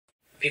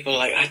people are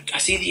like, I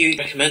see that you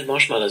recommend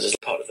marshmallows as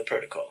part of the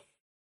protocol.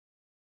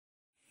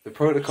 The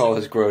protocol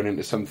has grown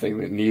into something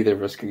that neither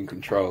of us can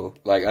control.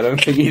 Like, I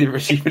don't think either of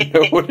us even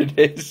know what it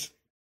is.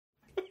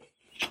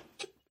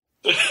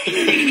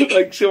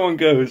 Like, someone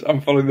goes,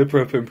 I'm following the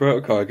propane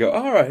protocol. I go,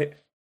 all right.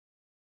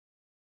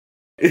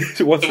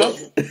 So what's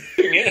that?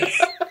 Yeah.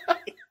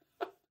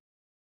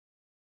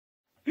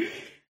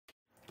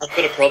 I've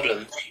got a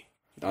problem.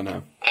 I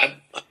know. I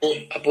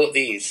bought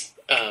these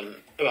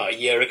about a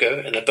year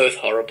ago, and they're both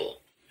horrible.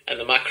 And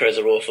the macros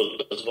are awful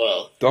as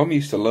well. Dom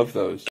used to love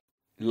those.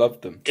 He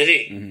loved them. Did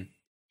he? Mm-hmm.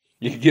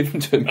 You could give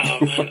them to him.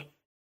 Oh, man.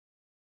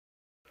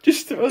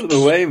 Just throw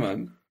them away,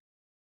 man.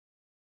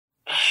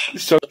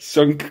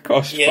 Sunk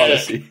cost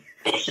fallacy.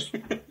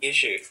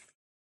 Issue.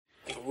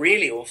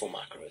 Really awful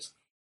macros.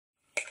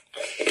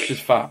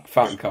 Just fat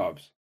and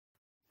carbs.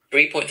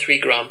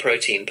 3.3 gram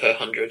protein per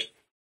 100.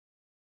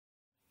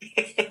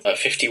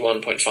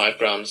 51.5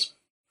 grams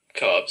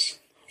carbs.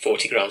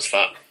 40 grams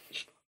fat.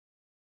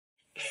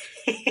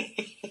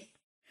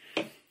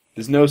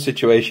 There's no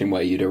situation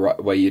where you'd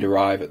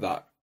arrive at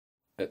that,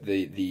 at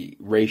the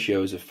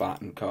ratios of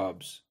fat and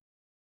carbs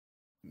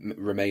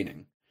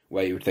remaining,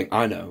 where you would think,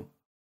 I know,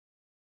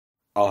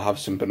 I'll have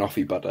some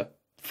banoffee butter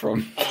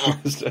from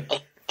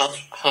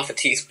half a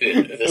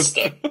teaspoon of this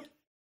stuff.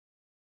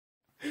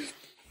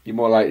 You're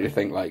more likely to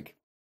think, like,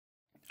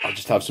 I'll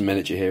just have some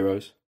miniature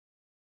heroes.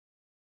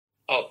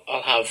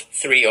 I'll have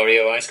 3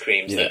 Oreo ice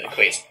creams that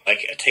equates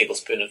like a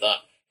tablespoon of that.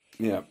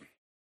 Yeah.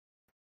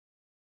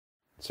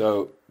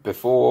 So,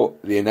 before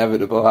the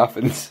inevitable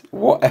happens,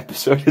 what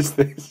episode is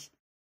this?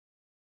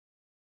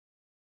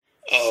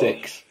 Oh,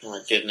 6.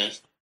 My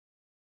goodness.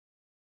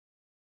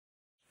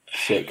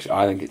 6.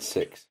 I think it's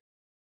 6.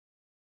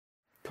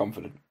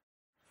 Confident.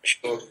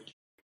 Sure.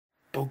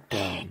 Bog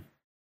down.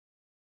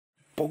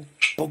 Bog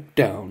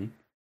down.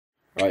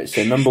 Right,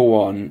 so number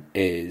 1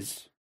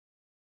 is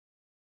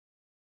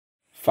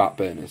fat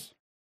burners.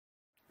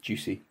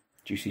 Juicy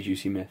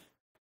myth.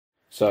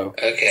 So,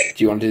 okay.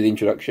 Do you want to do the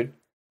introduction?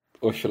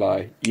 Or shall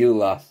I? You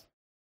last.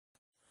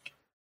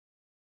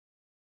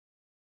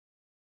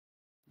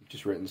 You've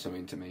just written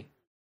something to me.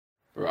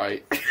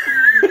 Right.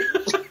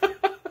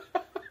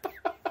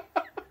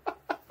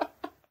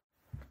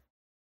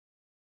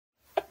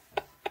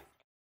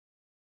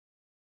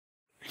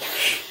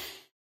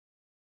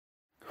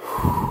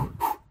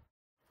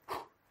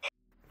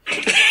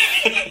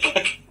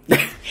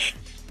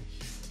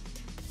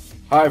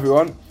 Hi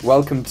everyone,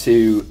 welcome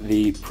to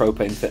the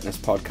Propane Fitness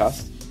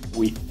Podcast.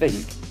 We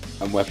think,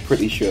 and we're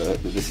pretty sure,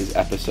 that this is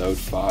episode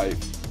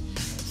 5.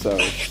 So,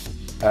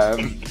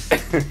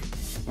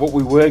 what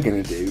we were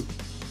going to do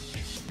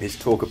is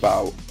talk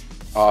about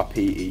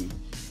RPE,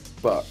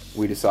 but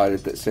we decided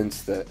that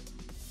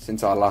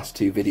since our last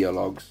 2 video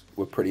logs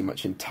were pretty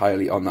much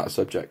entirely on that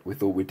subject, we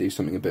thought we'd do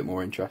something a bit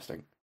more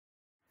interesting.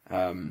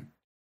 And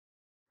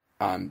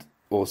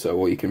also,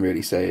 what you can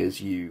really say is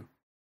you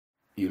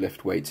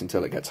lift weights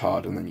until it gets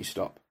hard and then you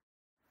stop.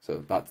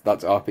 So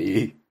that's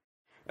RPE.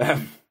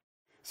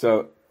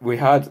 So we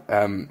had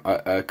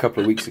a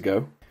couple of weeks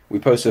ago, we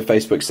posted a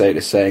Facebook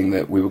status saying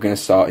that we were going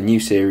to start a new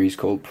series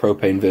called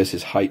Propane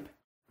versus Hype,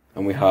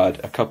 and we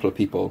had a couple of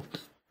people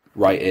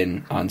write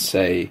in and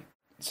say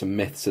some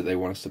myths that they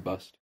want us to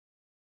bust.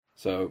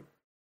 So,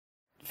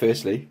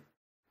 firstly,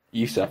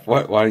 Yusuf,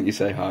 why don't you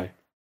say hi?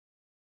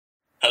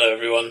 Hello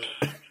everyone.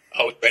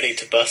 Are we ready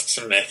to bust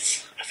some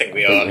myths? I think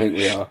we are. I think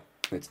we are.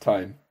 It's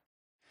time.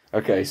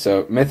 Okay,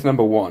 so myth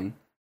number 1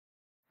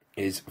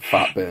 is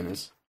fat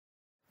burners.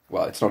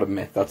 Well, it's not a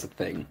myth, that's a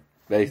thing.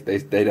 They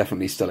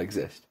definitely still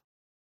exist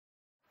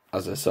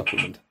as a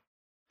supplement.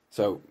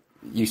 So,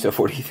 Yusuf,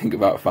 what do you think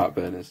about fat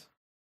burners?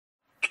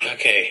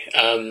 Okay,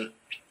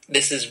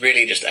 this is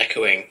really just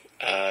echoing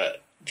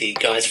the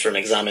guys from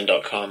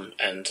Examine.com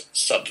and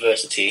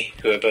Subversity,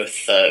 who are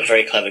both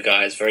very clever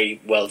guys,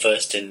 very well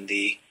versed in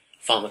the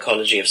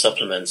pharmacology of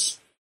supplements.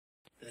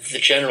 The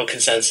general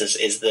consensus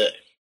is that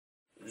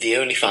the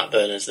only fat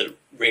burners that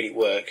really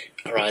work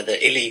are either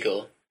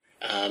illegal,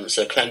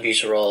 so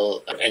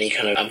clenbuterol, any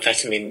kind of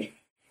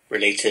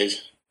amphetamine-related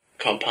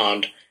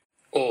compound,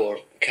 or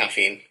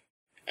caffeine,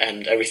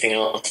 and everything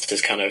else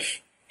is kind of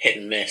hit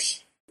and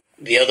miss.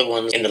 The other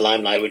ones in the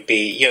limelight would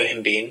be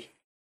yohimbine,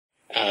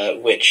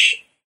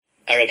 which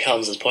Eric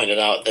Helms has pointed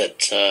out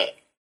that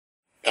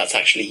that's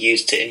actually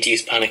used to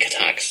induce panic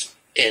attacks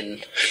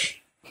in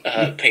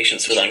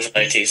patients with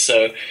anxiety.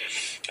 So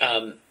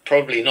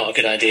probably not a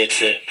good idea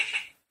to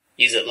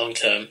use it long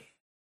term.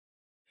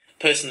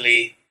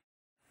 Personally,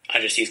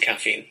 I just use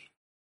caffeine,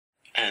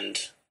 and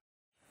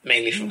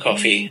mainly from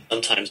coffee,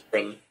 sometimes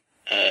from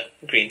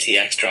green tea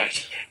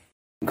extract.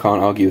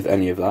 Can't argue with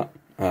any of that.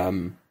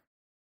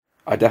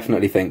 I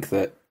definitely think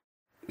that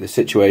the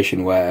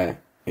situation where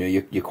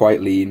you're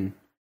quite lean,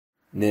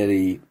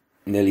 nearly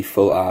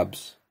full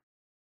abs,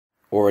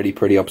 already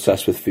pretty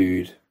obsessed with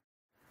food,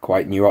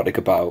 quite neurotic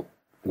about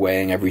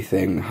weighing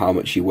everything, how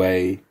much you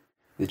weigh,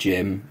 the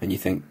gym, and you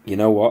think, you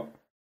know what?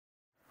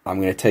 I'm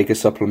going to take a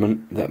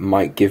supplement that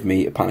might give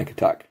me a panic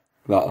attack.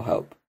 That'll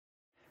help.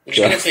 I'm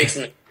just going to take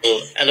some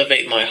will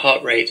elevate my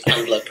heart rate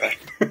and blood pressure.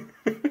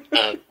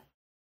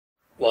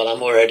 While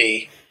I'm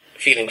already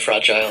feeling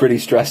fragile. Pretty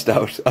stressed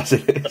out as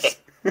it is.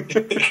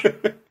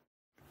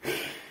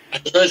 I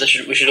suppose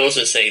we should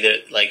also say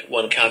that, like,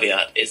 one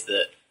caveat is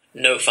that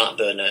no fat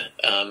burner,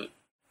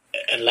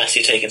 unless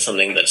you're taking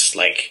something that's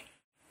like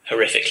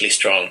horrifically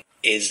strong,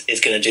 is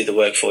going to do the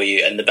work for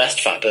you. And the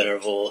best fat burner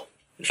of all,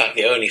 in fact,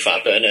 the only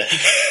fat burner,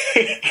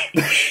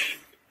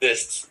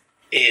 this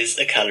is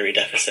a calorie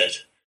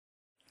deficit.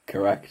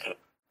 Correct.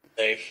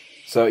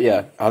 So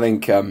yeah, I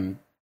think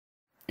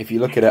if you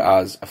look at it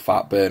as a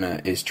fat burner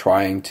is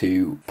trying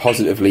to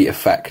positively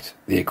affect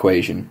the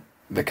equation,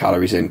 the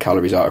calories in,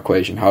 calories out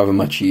equation, however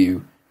much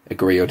you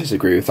agree or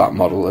disagree with that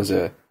model as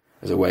a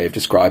way of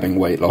describing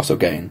weight loss or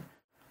gain,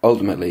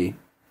 ultimately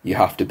you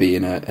have to be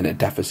in a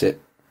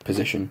deficit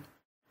position.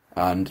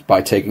 And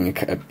by taking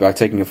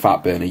a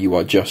fat burner, you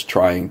are just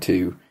trying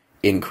to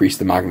increase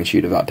the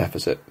magnitude of that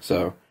deficit.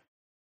 So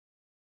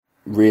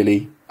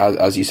really,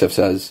 as Yusuf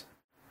says,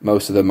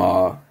 most of them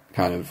are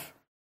kind of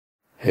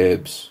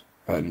herbs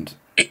and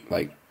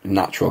like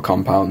natural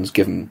compounds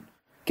given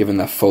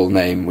their full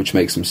name, which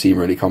makes them seem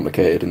really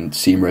complicated and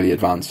seem really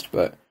advanced.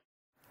 But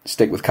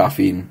stick with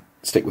caffeine,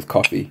 stick with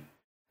coffee,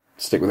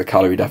 stick with a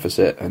calorie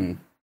deficit, and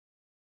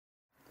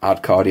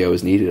add cardio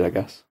as needed, I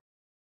guess.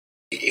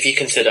 If you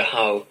consider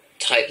how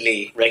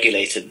tightly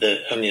regulated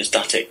the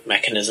homeostatic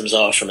mechanisms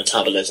are for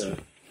metabolism,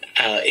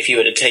 if you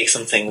were to take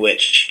something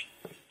which,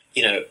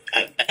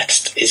 at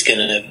best is going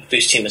to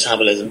boost your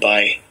metabolism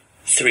by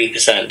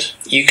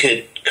 3%, you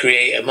could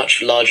create a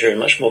much larger and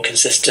much more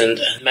consistent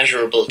and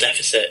measurable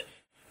deficit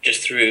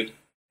just through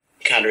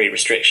calorie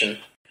restriction.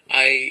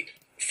 I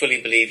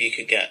fully believe you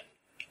could get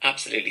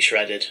absolutely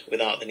shredded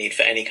without the need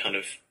for any kind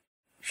of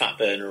fat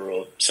burner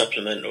or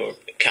supplement or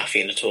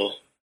caffeine at all.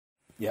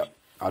 Yep,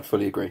 I'd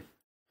fully agree.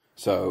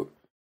 So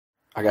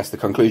I guess the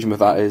conclusion with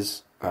that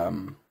is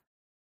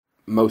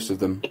most of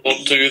them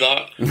won't do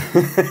that.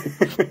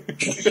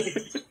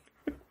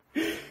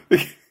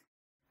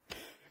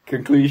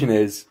 Conclusion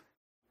is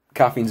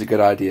caffeine's a good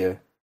idea.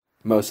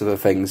 Most of the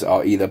things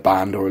are either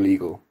banned or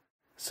illegal.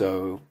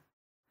 So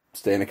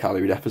stay in a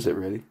calorie deficit,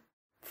 really,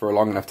 for a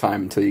long enough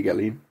time until you get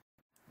lean.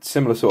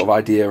 Similar sort of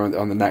idea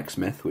on the next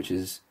myth, which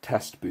is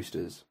test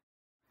boosters.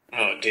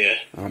 Oh, dear.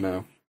 Oh,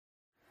 no.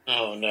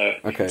 Oh, no.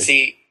 Okay.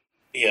 See,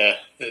 yeah.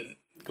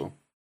 Cool.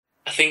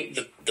 I think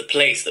the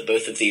place that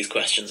both of these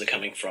questions are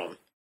coming from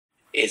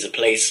is a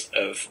place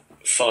of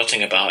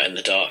farting about in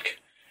the dark.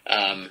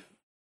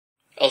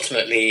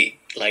 Ultimately,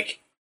 like,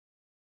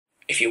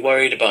 if you're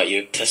worried about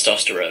your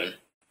testosterone,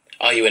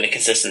 are you in a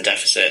consistent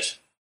deficit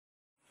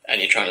and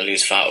you're trying to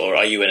lose fat, or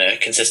are you in a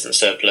consistent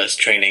surplus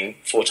training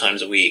 4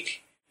 times a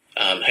week?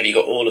 Have you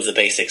got all of the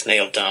basics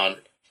nailed down?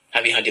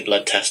 Have you had your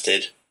blood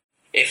tested?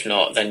 If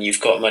not, then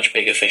you've got much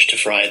bigger fish to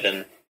fry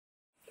than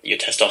your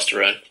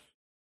testosterone.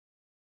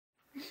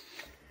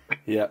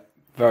 Yeah,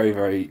 very,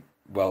 very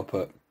well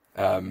put.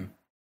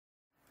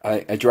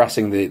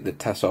 Addressing the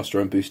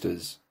testosterone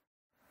boosters,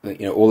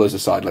 all those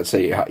aside, let's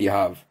say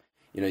your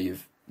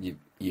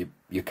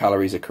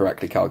calories are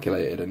correctly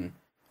calculated and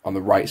on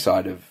the right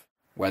side of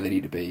where they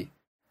need to be.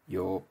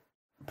 You're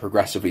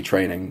progressively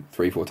training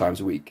 3-4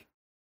 times a week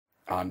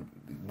and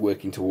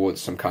working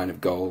towards some kind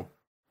of goal,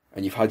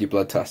 and you've had your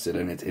blood tested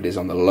and it is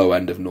on the low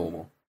end of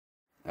normal.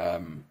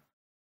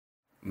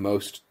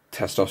 Most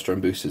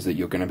testosterone boosters that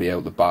you're going to be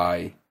able to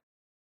buy,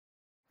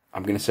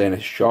 I'm going to say in a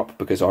shop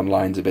because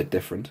online's a bit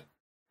different.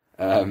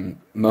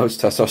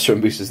 Most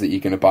testosterone boosters that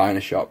you're going to buy in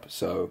a shop,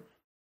 so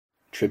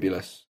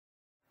Tribulus,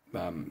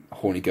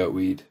 horny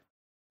goatweed,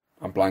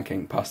 I'm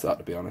blanking past that,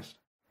 to be honest.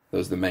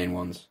 Those are the main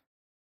ones.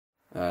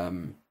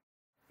 They're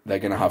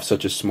going to have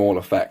such a small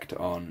effect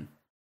on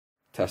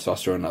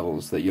testosterone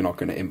levels that you're not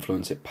going to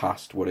influence it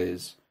past what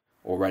is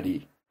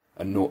already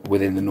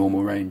within the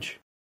normal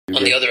range.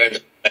 On the other end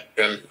of the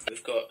spectrum,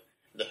 we've got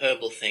the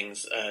herbal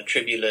things,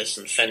 Tribulus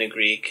and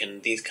fenugreek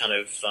and these kind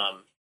of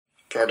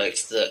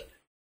products that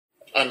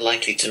are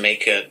unlikely to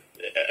make a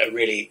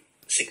really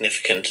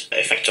significant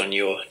effect on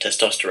your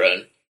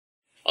testosterone.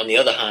 On the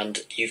other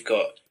hand, you've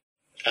got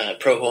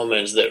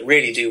pro-hormones that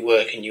really do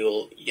work, and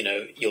you'll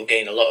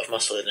gain a lot of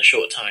muscle in a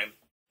short time.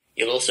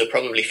 You'll also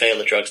probably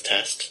fail a drugs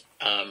test.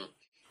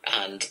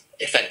 And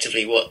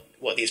effectively what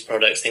these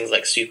products, things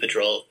like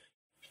Superdrol,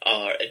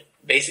 are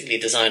basically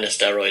designer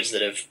steroids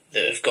that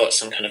have got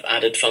some kind of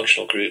added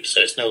functional group,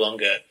 so it's no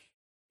longer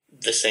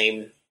the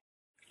same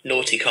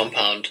naughty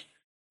compound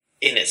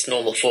in its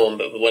normal form,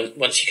 but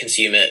once you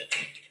consume it,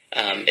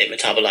 it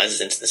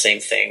metabolizes into the same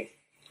thing.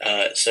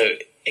 So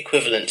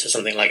equivalent to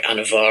something like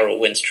Anavar or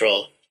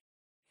Winstrol.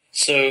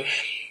 So,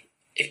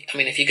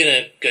 if you're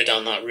going to go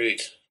down that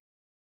route,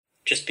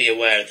 just be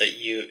aware that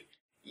you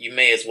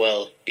may as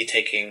well be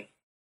taking,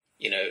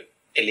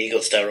 illegal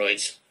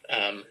steroids.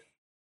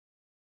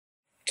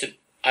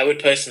 I would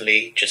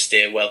personally just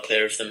steer well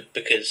clear of them,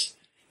 because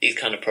these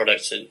kind of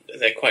products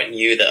they're quite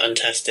new, they're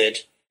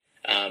untested.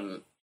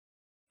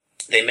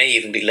 They may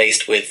even be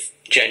laced with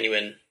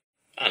genuine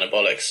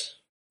anabolics.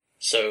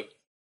 So,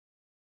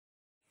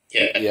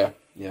 yeah.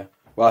 Yeah,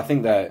 I Well, I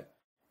think that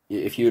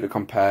if you were to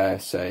compare,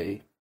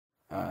 say,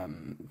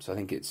 so I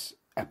think it's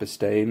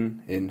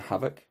Epistane in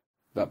Havoc,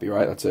 that'd be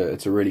right.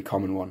 It's a really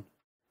common one.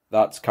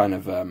 That's kind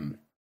of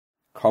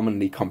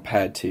commonly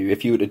compared to,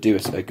 if you were to do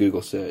a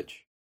Google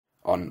search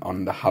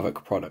on the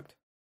Havoc product,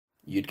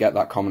 you'd get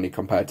that commonly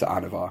compared to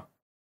Anavar.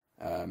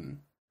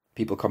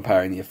 People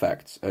comparing the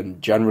effects,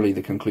 and generally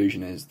the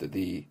conclusion is that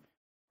the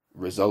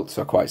results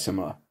are quite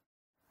similar.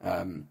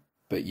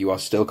 But you are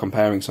still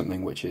comparing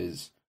something which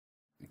is,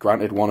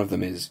 granted, one of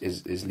them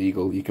is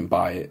legal, you can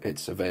buy it,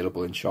 it's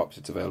available in shops,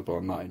 it's available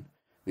online.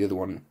 The other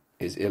one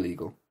is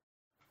illegal.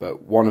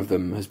 But one of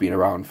them has been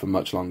around for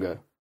much longer,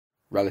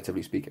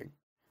 relatively speaking,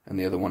 and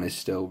the other one is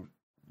still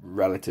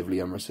relatively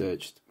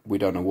unresearched. We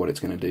don't know what it's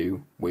going to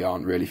do. We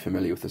aren't really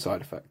familiar with the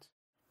side effects.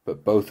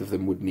 But both of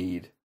them would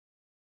need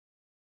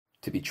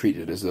to be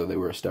treated as though they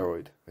were a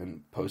steroid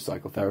and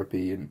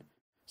post-psychotherapy. And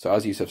so,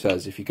 as Yusuf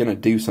says, if you're going to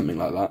do something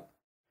like that,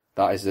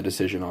 that is the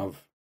decision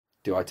of,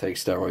 do I take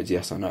steroids,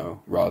 yes or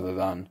no, rather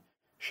than,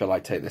 shall I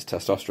take this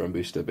testosterone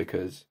booster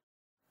because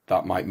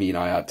that might mean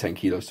I add 10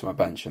 kilos to my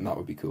bench and that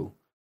would be cool.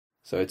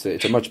 So it's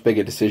a much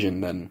bigger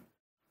decision than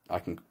I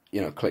can,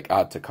 click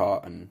add to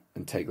cart and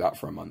take that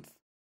for a month.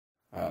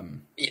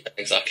 Yeah,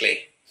 exactly.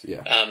 So,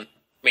 yeah. I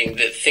mean,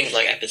 the things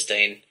like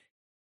Epistane,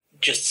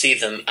 just see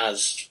them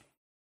as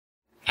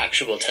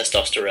actual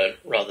testosterone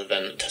rather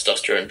than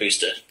testosterone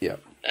booster. Yeah.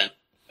 And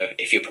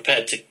if you're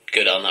prepared to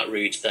go down that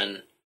route,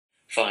 then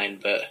fine,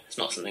 but it's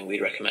not something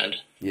we'd recommend.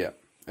 Yeah.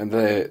 And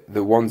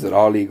the ones that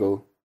are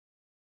legal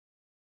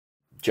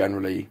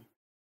generally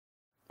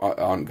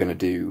aren't going to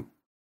do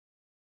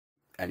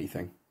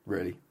anything,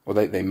 really. Or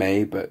they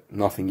may, but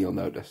nothing you'll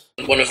notice.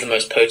 One of the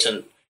most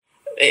potent,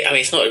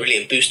 it's not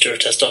really a booster of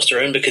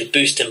testosterone, because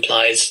boost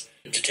implies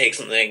to take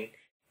something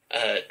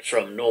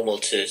from normal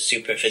to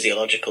super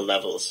physiological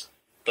levels.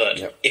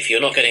 But if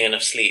you're not getting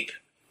enough sleep,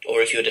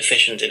 or if you're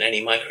deficient in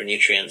any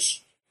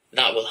micronutrients,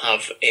 that will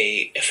have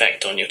an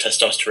effect on your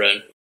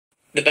testosterone.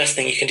 The best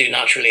thing you can do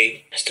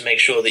naturally is to make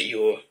sure that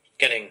you're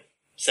getting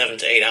 7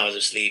 to 8 hours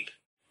of sleep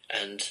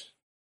and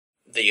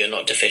that you're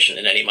not deficient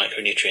in any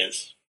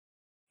micronutrients.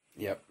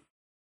 Yep.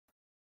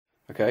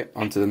 Okay,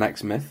 on to the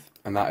next myth,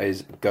 and that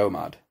is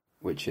GOMAD,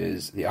 which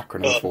is the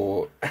acronym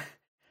for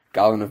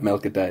gallon of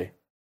milk a day.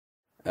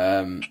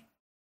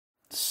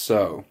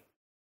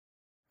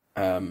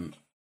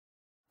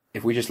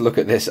 If we just look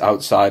at this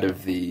outside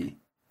of the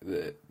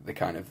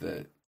kind of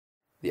the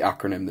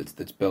acronym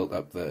that's built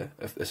up the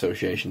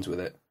associations with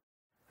it,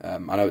 I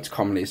know it's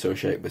commonly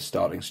associated with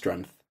starting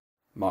strength.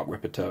 Mark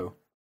Rippetoe.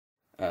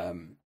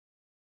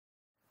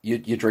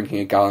 You're drinking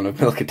a gallon of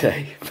milk a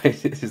day.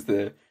 is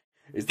the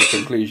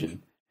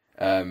conclusion.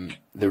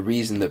 The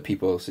reason that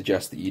people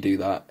suggest that you do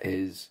that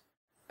is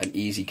an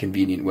easy,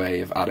 convenient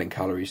way of adding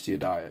calories to your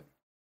diet.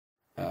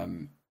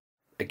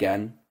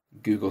 Again,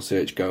 Google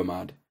search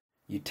GOMAD.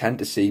 You tend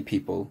to see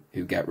people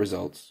who get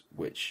results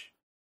which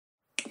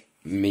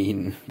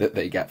mean that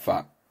they get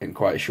fat in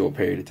quite a short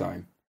period of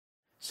time.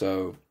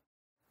 So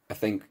I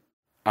think,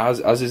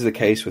 as is the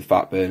case with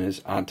fat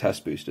burners and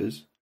test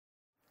boosters,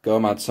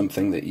 GOMAD's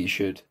something that you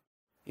should,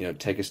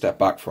 take a step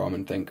back from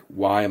and think,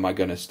 why am I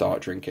going to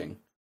start drinking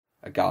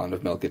a gallon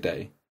of milk a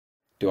day?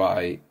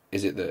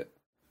 Is it that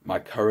my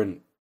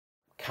current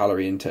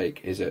calorie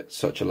intake is at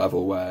such a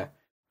level where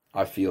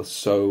I feel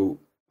so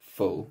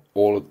full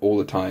all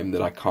the time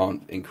that I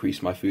can't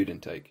increase my food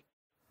intake,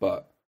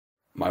 but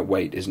my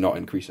weight is not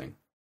increasing?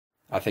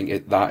 I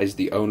think that is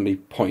the only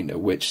point at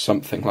which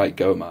something like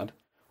GOMAD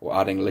or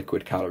adding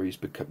liquid calories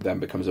then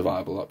becomes a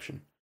viable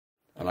option.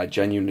 And I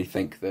genuinely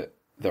think that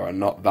there are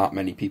not that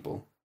many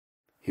people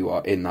who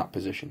are in that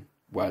position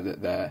where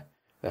their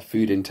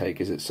food intake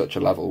is at such a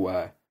level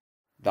where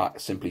that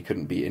simply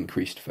couldn't be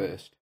increased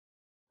first,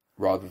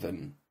 rather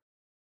than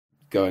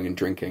going and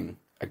drinking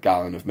a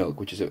gallon of milk,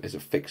 which is a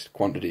fixed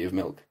quantity of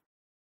milk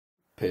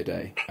per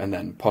day, and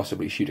then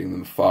possibly shooting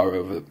them far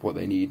over what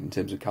they need in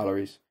terms of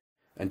calories,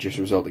 and just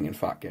resulting in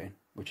fat gain,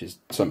 which is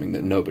something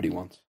that nobody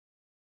wants.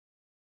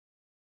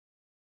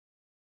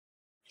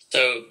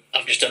 So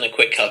I've just done a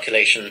quick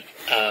calculation.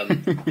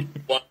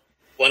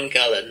 One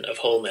gallon of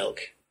whole milk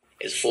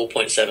is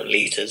 4.7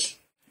 litres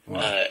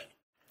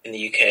in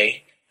the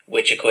UK,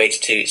 which equates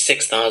to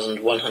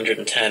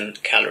 6,110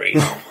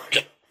 calories.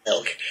 Just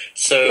milk.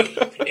 So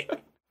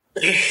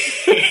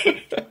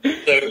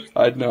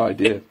I had no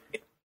idea.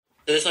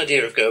 This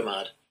idea of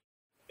GOMAD,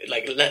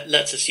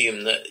 let's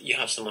assume that you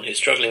have someone who's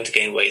struggling to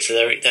gain weight, so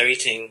they're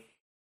eating,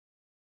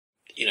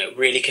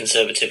 really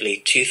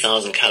conservatively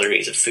 2,000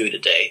 calories of food a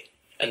day,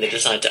 and they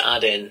decide to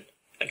add in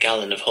a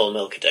gallon of whole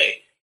milk a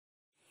day.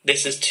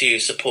 This is to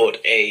support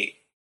a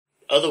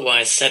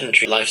otherwise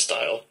sedentary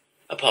lifestyle,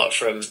 apart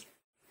from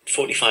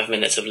 45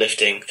 minutes of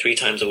lifting 3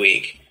 times a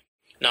week.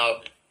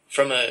 Now,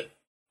 from a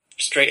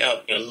straight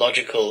up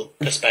logical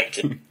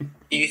perspective,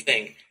 do you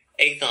think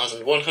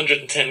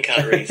 8,110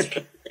 calories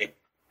per day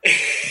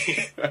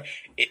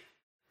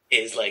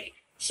is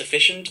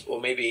sufficient, or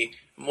maybe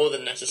more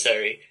than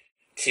necessary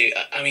to?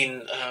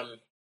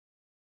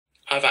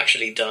 I've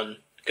actually done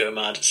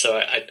GOMAD, so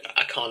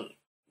I can't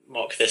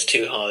mock this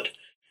too hard.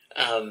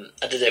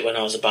 I did it when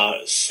I was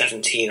about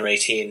 17 or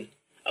 18,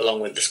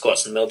 along with the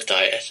squats and milk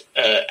diet,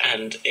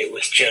 and it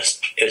was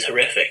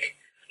horrific.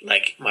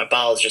 Like, my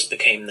bowels just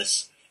became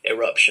this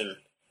eruption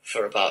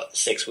for about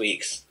 6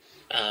 weeks.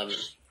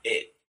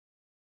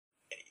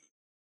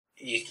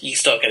 You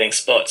start getting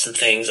spots and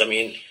things. I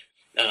mean,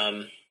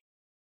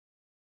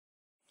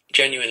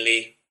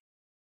 genuinely,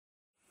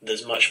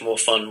 there's much more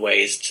fun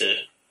ways to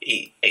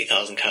eat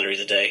 8,000 calories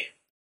a day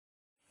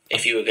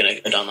if you were going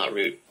to go down that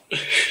route.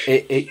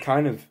 It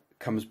kind of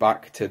comes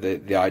back to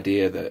the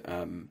idea that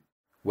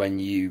when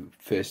you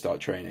first start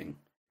training,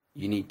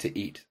 you need to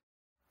eat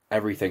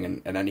everything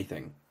and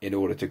anything in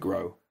order to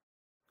grow,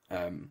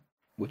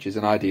 which is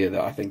an idea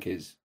that I think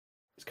is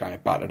kind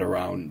of battered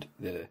around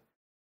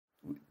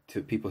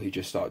to people who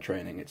just start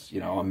training. It's,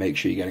 make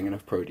sure you're getting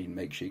enough protein,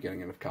 make sure you're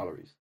getting enough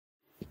calories.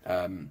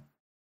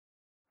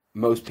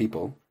 Most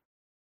people,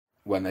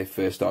 when they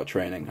first start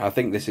training, I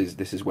think this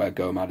is where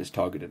GOMAD is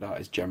targeted at,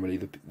 is generally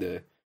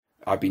the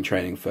I've been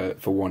training for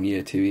 1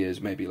 year, 2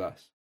 years, maybe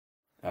less.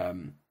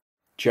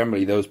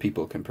 Generally, those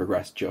people can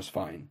progress just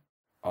fine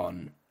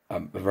on a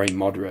very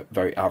moderate,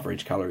 very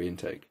average calorie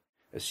intake,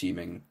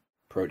 assuming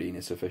protein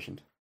is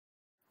sufficient.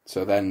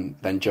 So then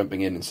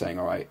jumping in and saying,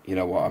 all right, you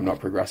know what, I'm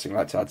not progressing,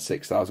 let's add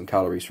 6,000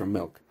 calories from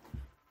milk.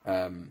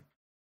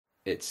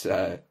 It's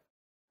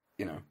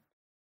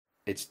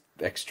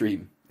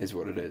extreme is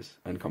what it is,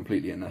 and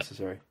completely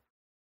unnecessary.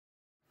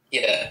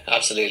 Yeah,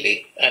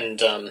 absolutely.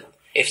 And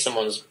if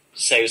someone's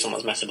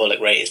metabolic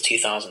rate is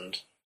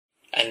 2,000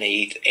 and they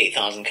eat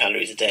 8,000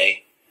 calories a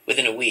day,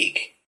 within a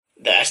week,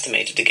 they're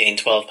estimated to gain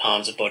 12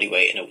 pounds of body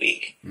weight in a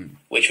week,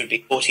 which would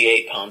be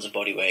 48 pounds of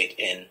body weight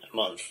in a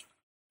month.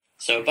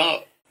 So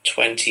about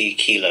 20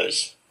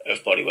 kilos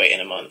of body weight in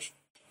a month.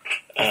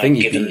 I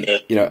think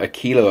a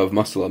kilo of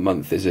muscle a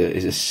month is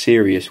a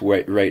serious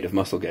rate of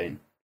muscle gain.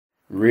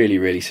 Really,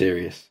 really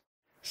serious.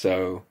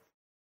 So,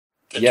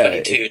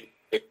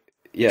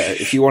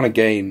 if you want to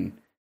gain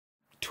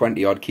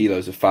 20 odd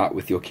kilos of fat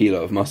with your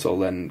kilo of muscle,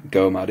 then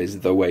GOMAD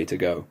is the way to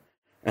go.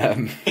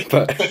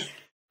 But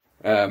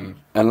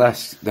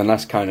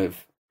unless kind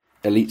of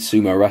elite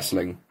sumo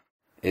wrestling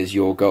is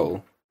your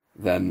goal,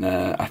 then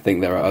I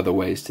think there are other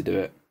ways to do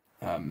it.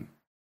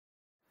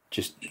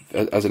 Just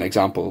as an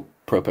example,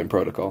 Propane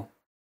Protocol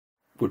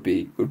would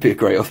be a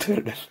great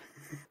alternative.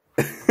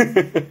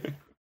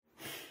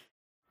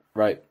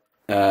 Right.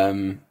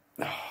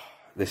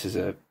 This is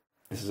a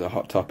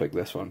hot topic,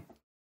 this one.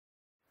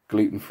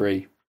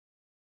 Gluten-free.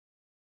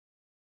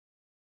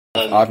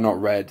 I've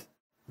not read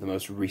the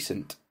most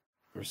recent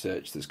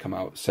research that's come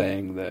out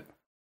saying that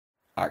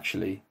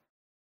actually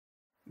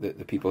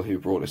the people who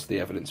brought us the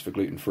evidence for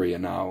gluten-free are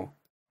now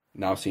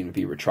seem to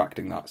be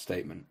retracting that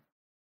statement.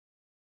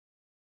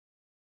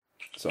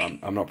 So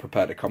I'm not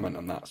prepared to comment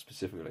on that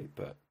specifically,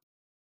 but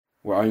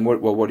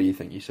what do you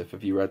think, Yusuf?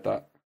 Have you read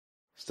that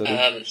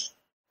study?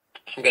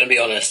 I'm going to be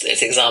honest.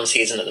 It's exam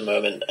season at the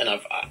moment, and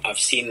I've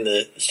seen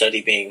the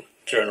study being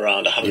thrown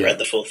around. I haven't read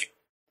the full thing.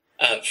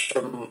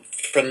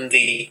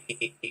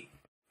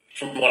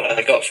 From what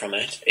I got from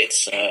it,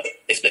 it's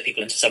they split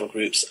people into several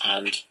groups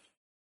and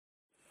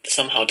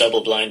somehow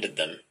double-blinded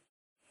them,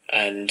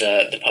 and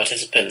the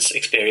participants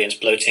experienced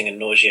bloating and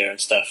nausea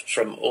and stuff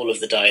from all of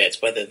the diets,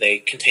 whether they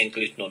contained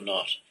gluten or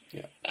not.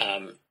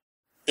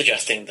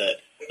 Suggesting that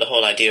the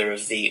whole idea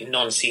of the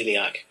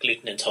non-celiac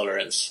gluten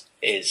intolerance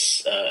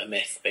is a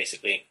myth,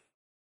 basically.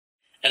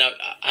 And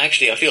I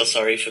feel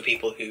sorry for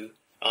people who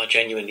are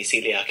genuinely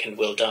celiac and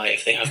will die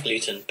if they have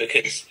gluten,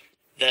 because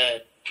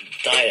their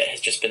diet has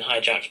just been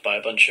hijacked by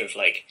a bunch of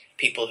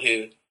people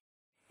who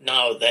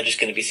now they're just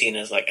going to be seen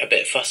as a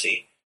bit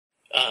fussy,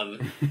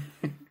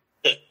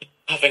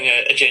 having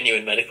a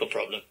genuine medical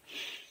problem.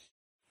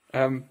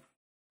 But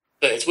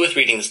it's worth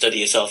reading the study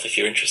yourself if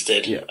you're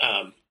interested.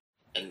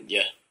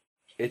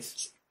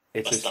 It's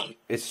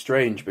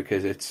strange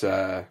because it's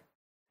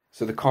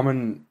so the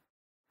common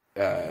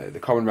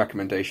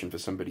recommendation for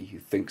somebody who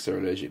thinks they're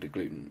allergic to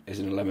gluten is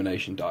an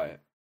elimination diet,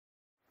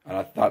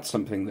 and that's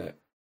something that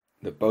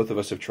both of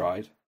us have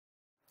tried.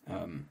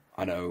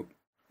 I know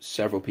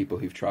several people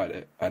who've tried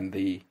it, and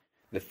the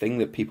thing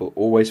that people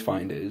always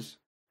find is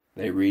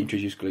they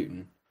reintroduce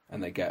gluten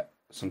and they get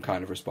some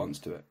kind of response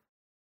to it.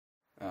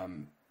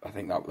 I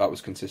think that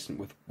was consistent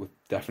with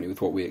definitely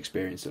with what we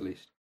experienced, at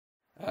least.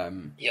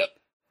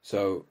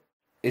 So,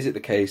 is it the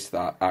case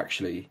that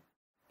actually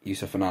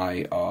Yusuf and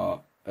I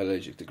are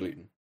allergic to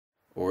gluten,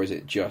 or is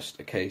it just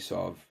a case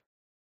of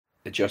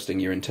adjusting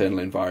your internal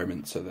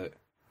environment so that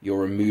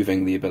you're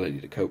removing the ability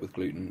to cope with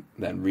gluten,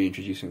 then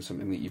reintroducing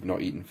something that you've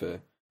not eaten for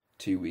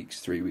 2 weeks,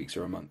 3 weeks,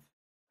 or a month?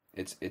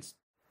 It's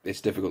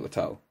difficult to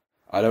tell.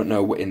 I don't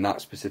know in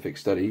that specific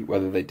study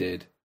whether they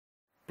did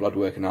blood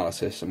work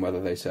analysis and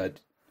whether they said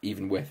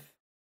even with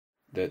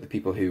the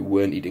people who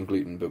weren't eating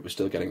gluten but were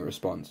still getting a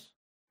response,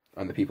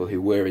 and the people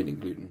who were eating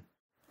gluten,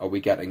 are we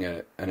getting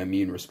an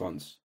immune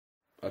response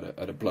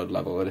at a blood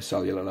level, at a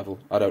cellular level?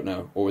 I don't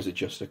know. Or is it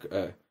just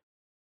a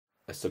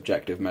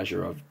subjective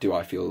measure of, do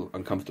I feel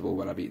uncomfortable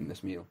when I've eaten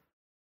this meal?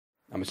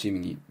 I'm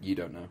assuming you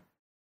don't know.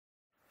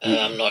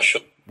 I'm not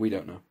sure. We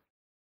don't know.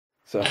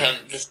 So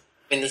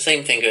the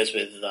same thing goes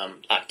with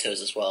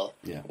lactose as well.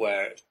 Yeah.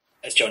 Where,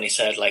 as Johnny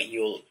said, like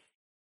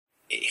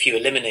if you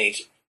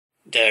eliminate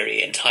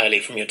dairy entirely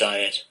from your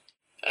diet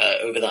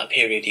over that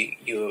period,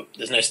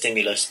 there's no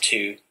stimulus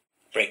to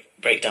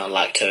break down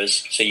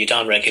lactose, so you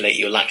downregulate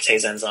your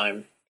lactase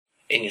enzyme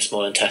in your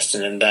small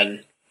intestine, and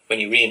then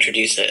when you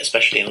reintroduce it,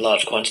 especially in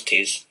large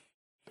quantities,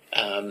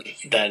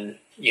 then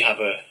you have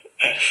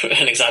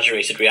an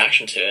exaggerated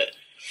reaction to it.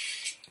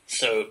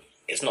 So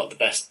it's not the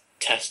best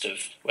test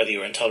of whether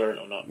you're intolerant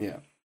or not. Yeah.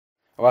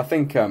 Well, I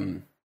think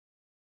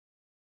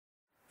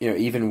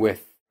even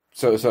with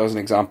so as an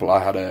example,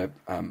 I had a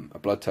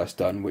blood test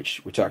done,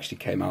 which actually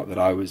came out that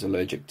I was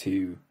allergic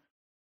to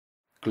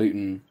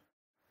gluten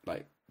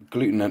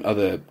and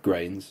other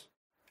grains,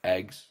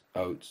 eggs,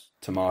 oats,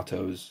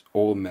 tomatoes,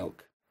 all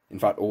milk. In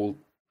fact, all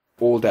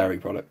dairy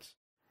products,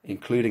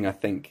 including, I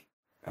think,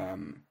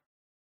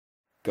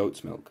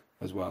 goat's milk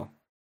as well.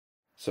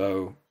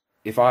 So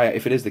if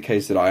it is the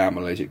case that I am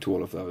allergic to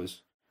all of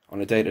those, on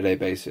a day-to-day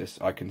basis,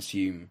 I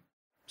consume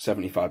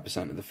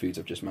 75% of the foods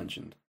I've just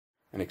mentioned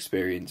and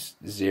experience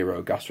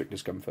zero gastric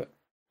discomfort.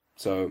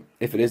 So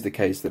if it is the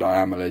case that I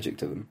am allergic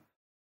to them,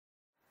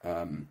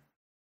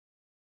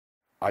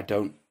 I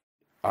don't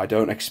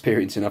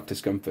experience enough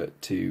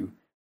discomfort to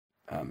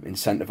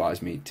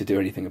incentivize me to do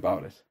anything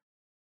about it,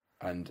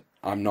 and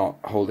I'm not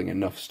holding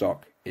enough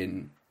stock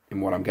in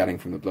what I'm getting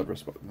from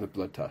the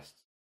blood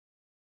tests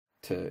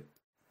to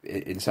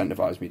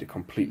incentivize me to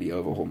completely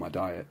overhaul my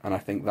diet. And I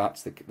think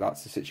that's the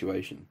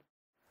situation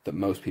that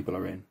most people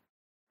are in,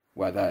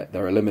 where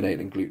they're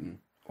eliminating gluten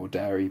or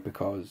dairy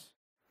because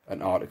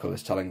an article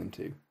is telling them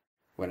to,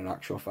 when in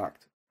actual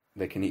fact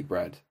they can eat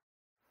bread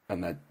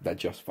and they're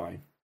just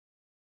fine.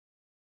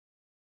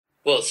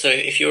 Well, so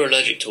if you're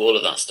allergic to all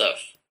of that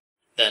stuff,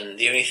 then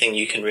the only thing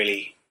you can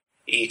really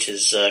eat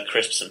is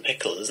crisps and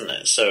pickles, isn't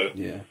it? So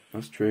yeah,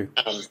 that's true.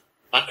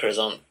 Macros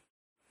aren't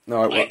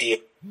ideal.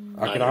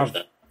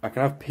 I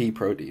can have pea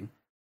protein,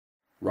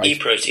 rice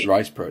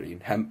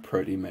protein, hemp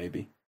protein,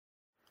 maybe.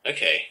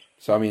 Okay.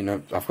 So I mean,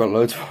 I've got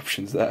loads of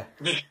options there.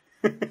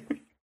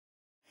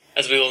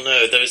 As we all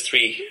know, those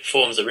 3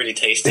 forms are really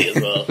tasty as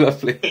well.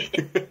 Lovely.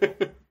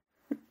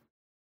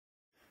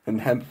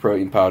 And hemp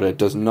protein powder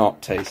does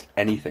not taste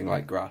anything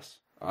like grass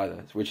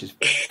either, which is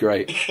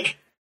great.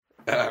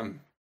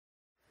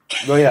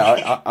 Well,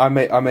 yeah, I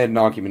made an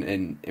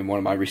argument in one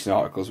of my recent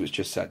articles which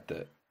just said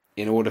that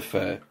in order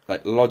for,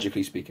 like,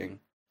 logically speaking,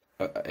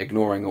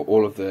 ignoring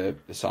all of the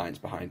science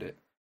behind it,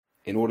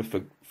 in order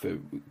for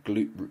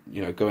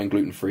going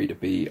gluten-free to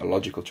be a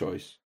logical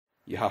choice,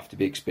 you have to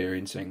be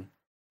experiencing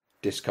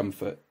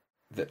discomfort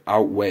that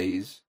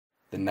outweighs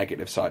the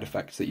negative side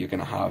effects that you're going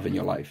to have in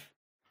your life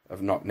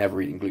of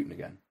never eating gluten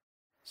again.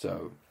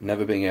 So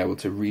never being able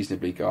to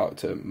reasonably go out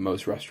to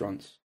most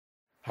restaurants,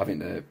 having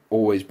to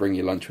always bring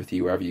your lunch with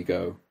you wherever you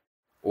go,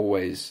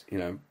 always,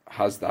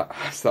 has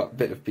that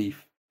bit of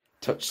beef,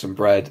 touch some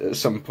bread at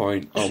some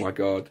point. Oh my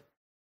God.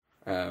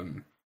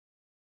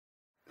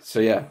 So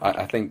yeah,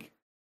 I think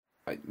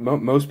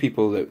most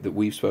people that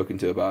we've spoken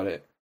to about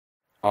it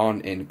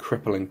aren't in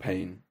crippling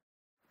pain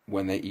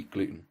when they eat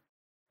gluten.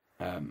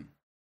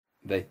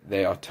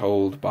 They are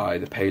told by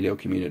the paleo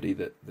community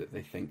that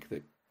they think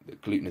that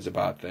gluten is a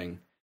bad thing,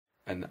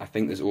 and I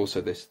think there's also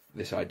this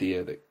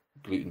idea that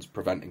gluten's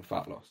preventing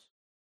fat loss,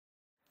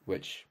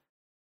 which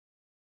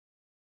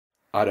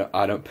I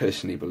don't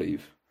personally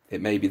believe. It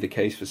may be the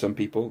case for some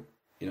people.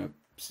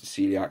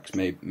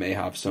 Celiacs may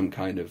have some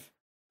kind of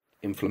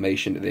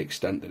inflammation to the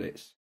extent that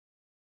it's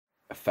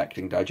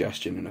affecting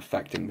digestion and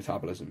affecting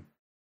metabolism,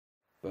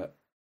 but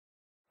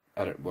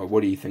I don't. Well,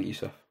 what do you think,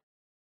 Yusuf?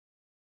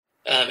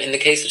 In the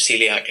case of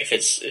celiac, if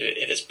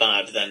it's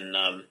bad, then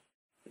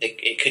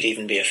it could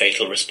even be a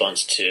fatal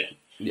response to.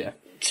 Yeah.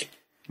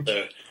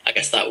 So I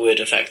guess that would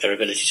affect their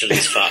ability to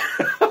lose fat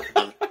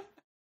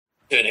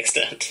to an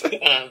extent.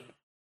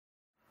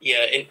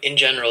 In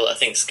general, I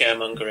think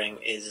scaremongering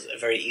is a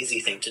very easy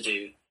thing to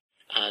do,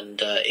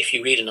 and if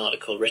you read an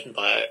article written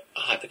by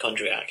a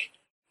hypochondriac,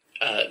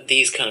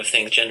 these kind of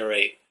things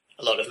generate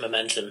a lot of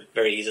momentum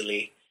very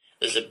easily.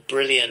 There's a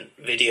brilliant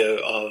video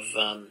of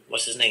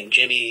what's his name,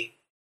 Jimmy.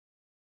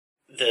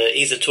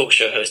 He's a talk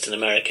show host in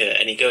America,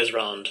 and he goes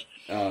around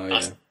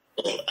asking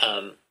people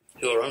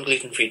who are on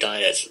gluten-free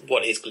diets,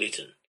 what is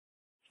gluten?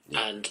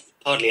 Yeah. And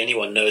hardly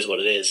anyone knows what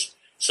it is.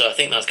 So I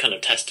think that's kind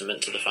of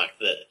testament to the fact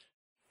that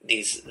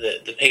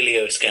the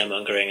paleo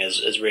scaremongering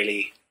has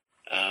really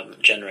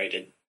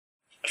generated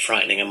a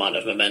frightening amount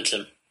of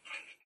momentum.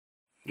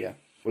 Yeah,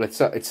 well, it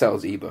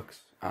sells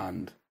ebooks,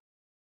 and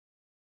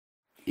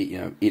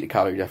eat a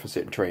calorie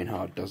deficit and train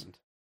hard doesn't.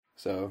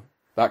 So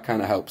that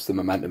kind of helps the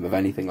momentum of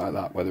anything like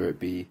that, whether it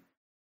be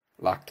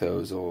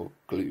lactose or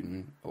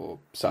gluten or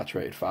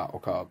saturated fat or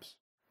carbs.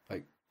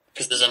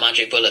 Because there's a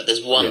magic bullet.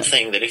 There's one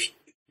thing that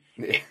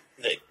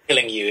that's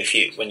killing you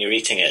when you're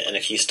eating it, and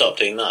if you stop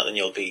doing that, then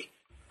you'll be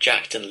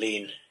jacked and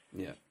lean.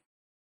 Yeah.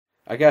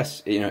 I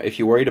guess, if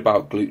you're worried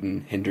about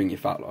gluten hindering your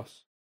fat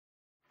loss,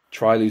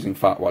 try losing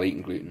fat while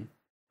eating gluten.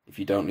 If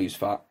you don't lose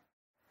fat,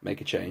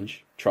 make a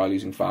change. Try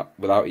losing fat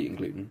without eating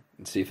gluten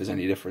and see if there's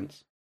any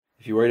difference.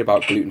 If you're worried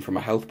about gluten from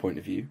a health point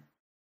of view,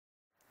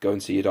 go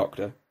and see your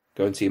doctor,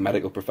 go and see a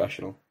medical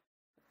professional,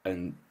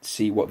 and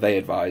see what they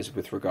advise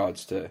with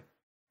regards to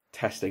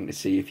testing to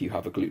see if you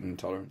have a gluten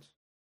intolerance.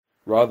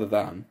 Rather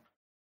than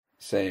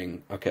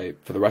saying, okay,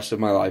 for the rest of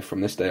my life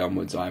from this day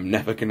onwards, I'm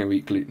never going to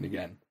eat gluten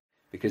again.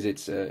 Because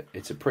it's a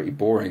pretty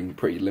boring,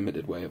 pretty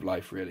limited way of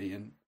life, really.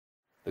 And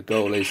the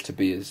goal is to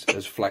be as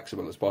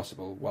flexible as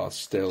possible while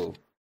still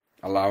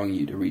allowing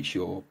you to reach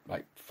your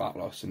fat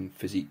loss and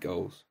physique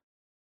goals.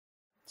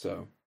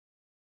 So,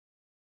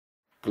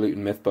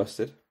 gluten myth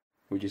busted,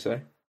 would you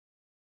say?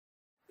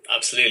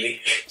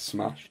 Absolutely.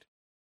 Smashed.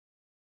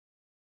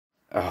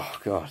 Oh,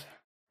 God.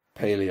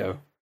 Paleo.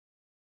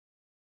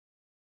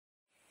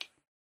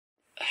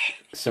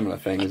 Similar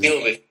thing, isn't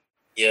it?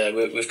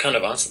 We've kind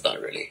of answered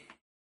that, really.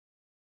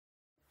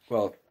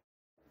 Well,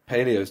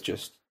 paleo's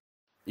just...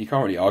 You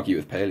can't really argue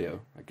with paleo.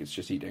 It's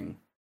just eating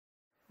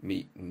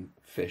meat and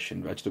fish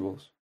and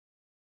vegetables,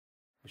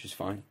 which is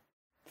fine,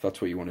 if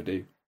that's what you want to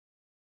do.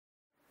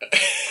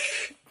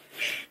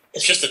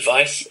 It's just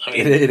advice. I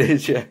mean, it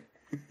is, yeah.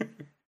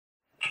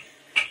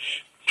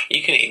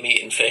 You can eat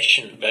meat and fish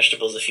and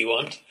vegetables if you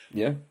want.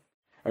 Yeah,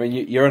 I mean,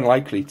 you're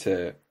unlikely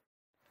to,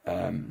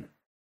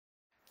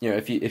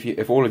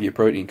 if all of your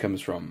protein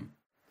comes from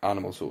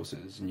animal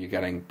sources and you're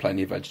getting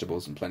plenty of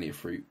vegetables and plenty of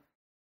fruit,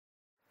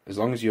 as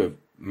long as your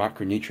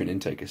macronutrient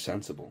intake is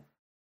sensible,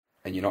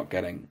 and you're not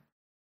getting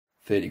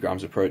 30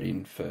 grams of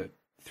protein for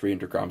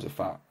 300 grams of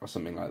fat or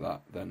something like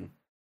that, then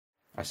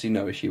I see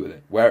no issue with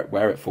it.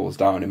 Where it falls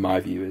down, in my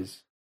view,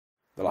 is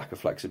the lack of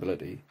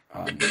flexibility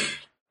and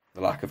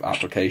the lack of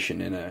application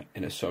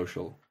in a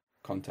social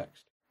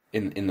context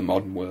in the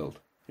modern world.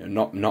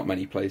 Not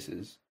many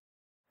places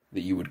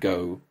that you would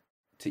go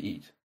to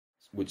eat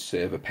would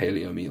serve a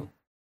paleo meal.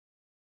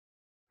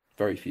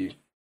 Very few.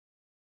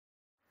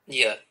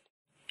 Yeah,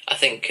 I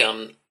think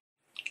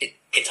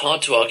it's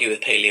hard to argue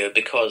with paleo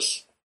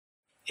because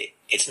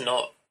it's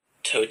not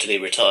totally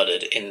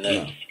retarded in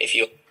that if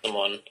you want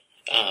someone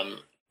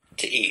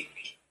to eat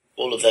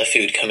all of their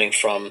food coming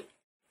from,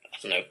 I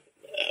don't know,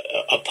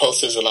 are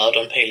pulses allowed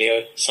on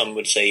paleo? Some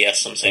would say yes,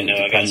 some say no.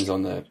 It depends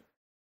on the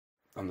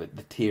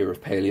tier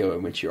of paleo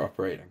in which you're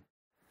operating.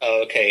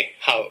 Oh, okay.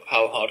 How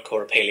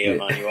hardcore a paleo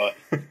man you are.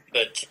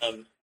 But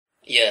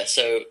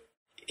so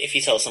if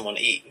you tell someone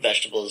eat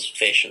vegetables,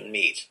 fish, and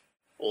meat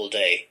all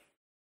day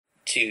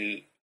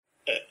to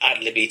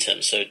ad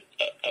libitum, so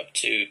up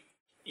to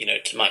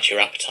to match your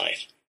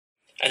appetite,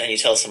 and then you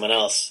tell someone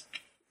else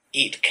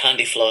eat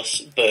candy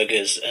floss,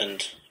 burgers,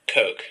 and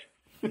Coke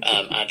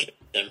ad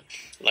libitum,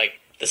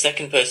 the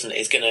second person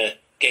is going to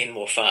gain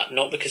more fat,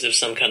 not because of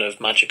some kind of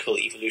magical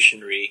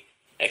evolutionary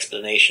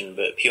explanation,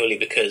 but purely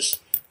because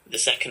the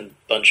second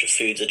bunch of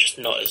foods are just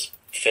not as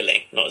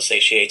filling, not as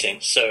satiating.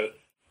 So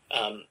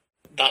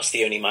that's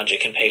the only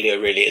magic in paleo,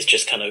 really. It's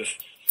just kind of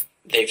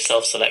they've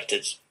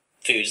self-selected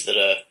foods that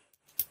are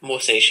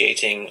more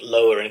satiating,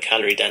 lower in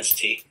calorie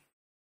density,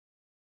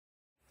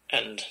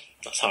 and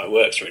that's how it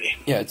works, really.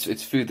 Yeah,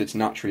 it's food that's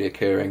naturally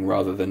occurring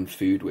rather than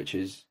food which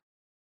is,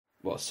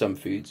 well, some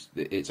foods,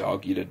 it's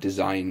argued, are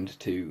designed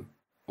to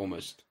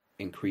almost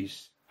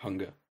increase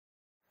hunger.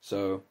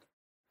 So,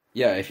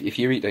 yeah, if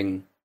you're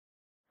eating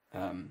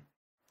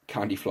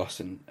candy floss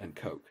and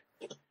Coke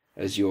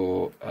as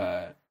your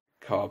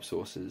carb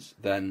sources,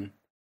 then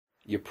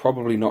you're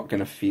probably not going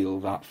to feel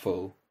that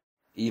full,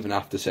 even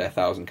after, say,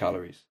 1,000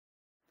 calories.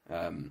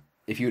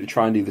 If you were to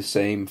try and do the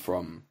same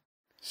from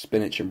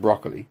spinach and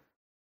broccoli,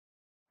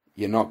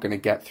 you're not going to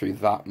get through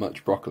that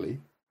much broccoli.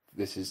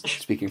 This is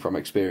speaking from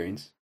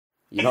experience.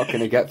 You're not going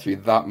to get through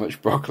that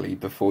much broccoli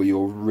before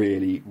you're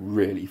really,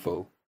 really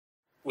full.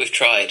 We've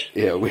tried.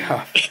 Yeah, we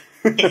have.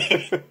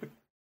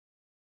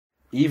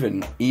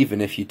 Even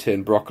if you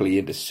turn broccoli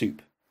into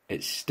soup,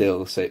 it's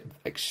still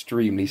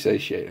extremely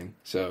satiating.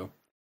 So,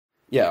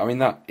 yeah, I mean,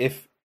 that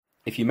if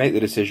you make the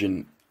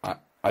decision,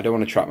 I don't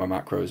want to track my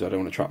macros, I don't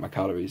want to track my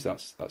calories,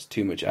 that's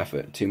too much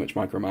effort, too much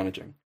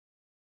micromanaging.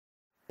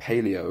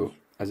 Paleo,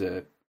 as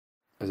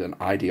an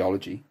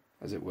ideology,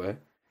 as it were,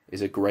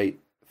 is a great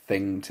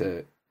thing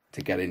to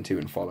get into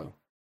and follow.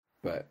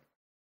 But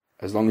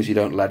as long as you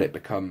don't let it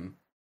become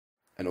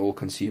an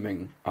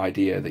all-consuming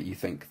idea that you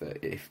think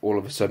that if all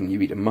of a sudden you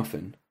eat a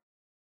muffin,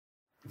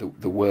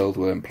 the world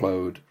will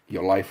implode,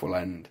 your life will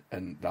end,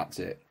 and that's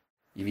it.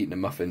 You've eaten a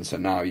muffin, so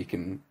now you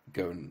can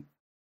go and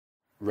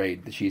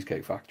raid the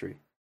Cheesecake Factory.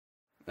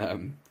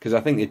 Because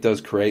I think it does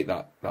create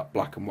that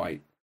black and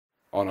white,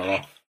 on or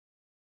off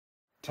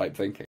type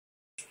thinking.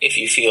 If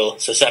you feel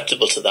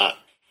susceptible to that,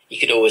 you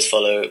could always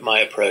follow my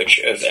approach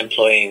of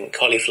employing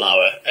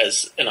cauliflower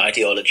as an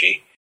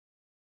ideology.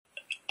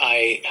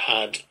 I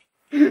had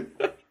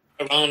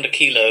around a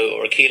kilo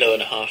or 1.5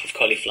 kilos of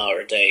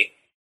cauliflower a day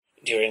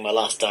during my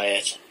last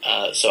diet,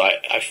 so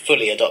I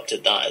fully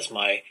adopted that as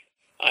my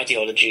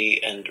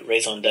ideology and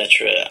raison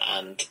d'etre,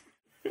 and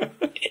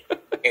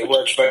it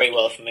worked very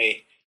well for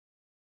me.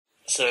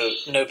 So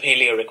no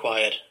paleo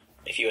required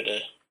if you were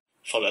to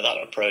follow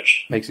that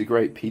approach. Makes a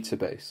great pizza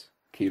base.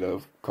 kilo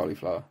of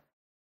cauliflower.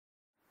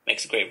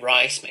 Makes a great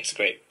rice, makes a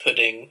great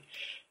pudding,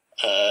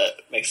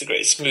 makes a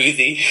great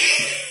smoothie.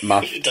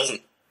 It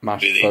doesn't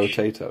mashed really.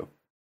 potato.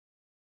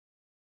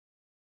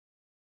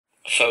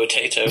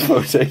 Potato.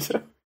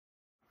 Potato.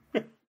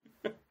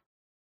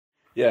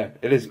 Yeah,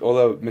 it is.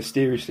 Although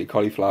mysteriously,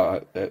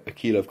 cauliflower, a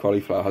kilo of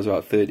cauliflower has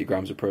about 30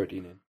 grams of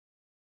protein in.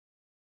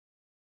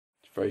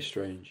 It's very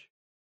strange.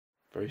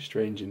 Very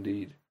strange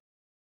indeed.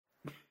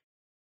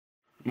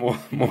 More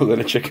than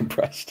a chicken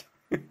breast.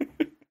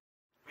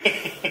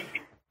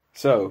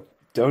 So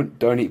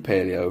don't eat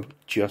paleo.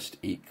 Just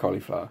eat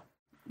cauliflower.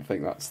 I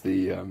think that's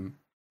the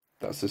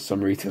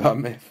summary to that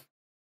myth.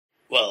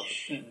 Well,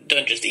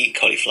 don't just eat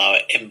cauliflower.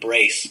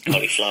 Embrace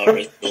cauliflower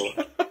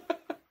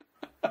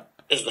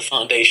as the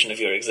foundation of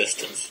your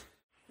existence.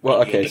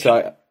 Well, okay.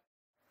 So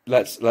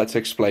let's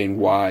explain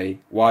why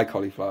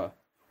cauliflower.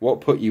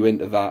 What put you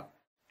into that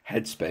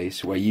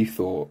headspace where you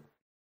thought,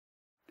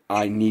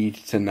 I need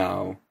to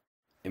now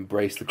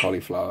embrace the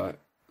cauliflower,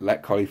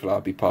 let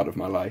cauliflower be part of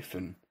my life,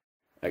 and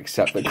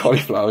accept that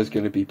cauliflower is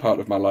going to be part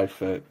of my life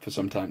for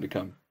some time to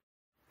come.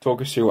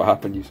 Talk us through what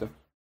happened, Yusuf.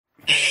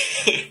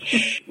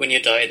 When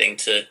you're dieting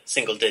to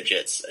single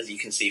digits, as you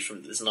can see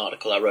from there's an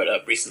article I wrote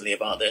up recently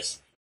about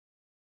this,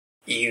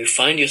 you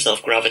find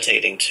yourself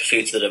gravitating to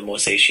foods that are more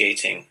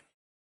satiating.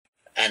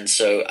 And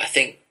so I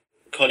think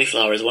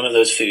cauliflower is one of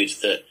those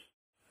foods that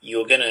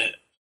you're going to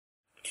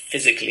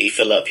physically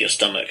fill up your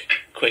stomach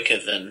quicker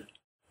than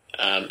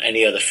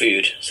any other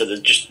food. So there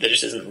just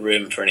isn't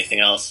room for anything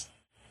else.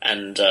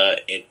 And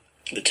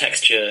the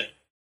texture,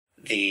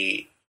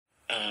 I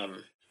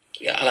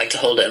like to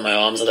hold it in my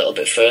arms a little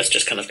bit first,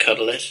 just kind of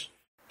cuddle it.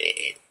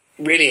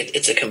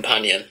 It's a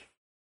companion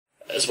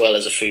as well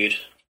as a food.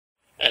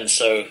 And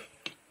so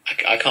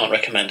I can't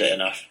recommend it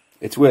enough.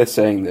 It's worth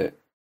saying that,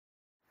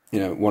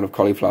 one of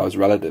cauliflower's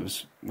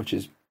relatives, which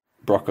is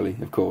broccoli,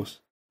 of course,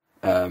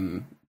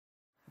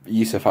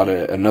 Yusuf had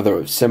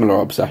another similar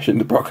obsession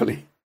to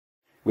broccoli,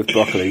 but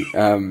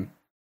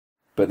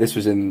this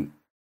was in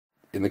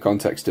the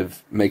context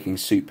of making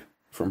soup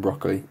from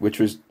broccoli, it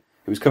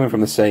was coming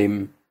from the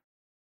same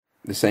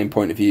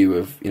point of view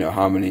of,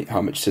 how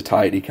much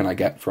satiety can I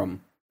get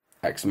from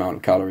X amount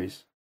of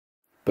calories.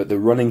 But the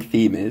running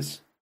theme is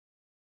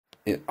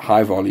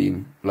high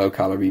volume, low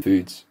calorie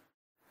foods.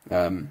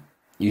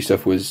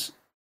 Yusuf was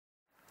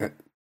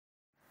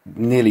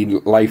nearly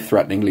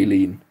life-threateningly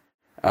lean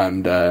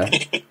and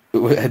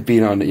had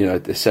been on,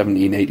 the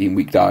 17,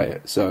 18-week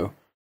diet. So,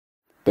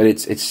 but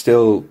it's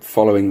still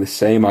following the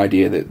same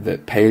idea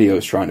that paleo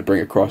is trying to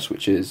bring across,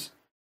 which is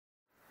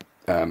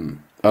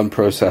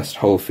unprocessed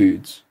whole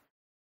foods,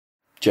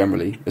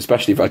 generally,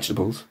 especially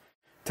vegetables,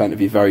 tend to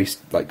be very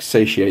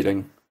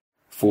satiating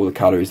for the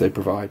calories they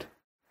provide.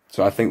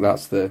 So I think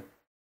that's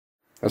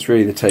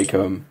really the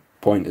take-home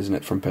point, isn't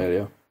it, from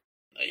paleo?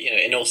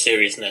 In all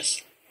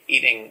seriousness,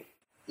 eating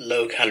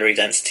low-calorie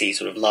density,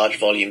 sort of large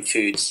volume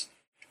foods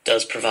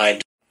does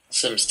provide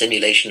some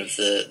stimulation of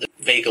the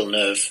vagal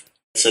nerve.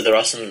 So there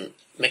are some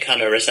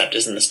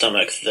mechanoreceptors in the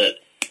stomach that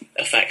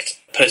affect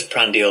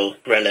postprandial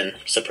ghrelin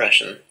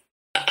suppression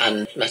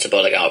and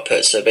metabolic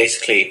output. So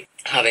basically,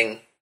 having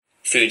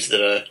foods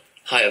that are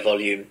higher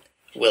volume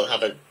will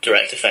have a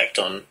direct effect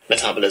on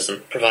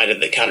metabolism,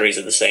 provided that calories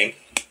are the same.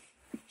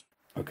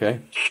 Okay.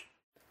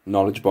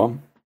 Knowledge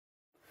bomb.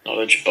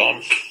 Knowledge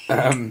bomb.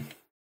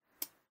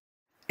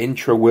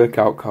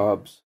 Intra-workout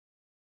carbs.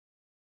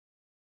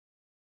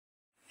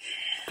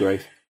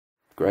 Great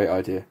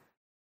idea.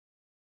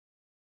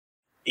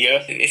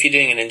 Yeah, if you're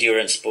doing an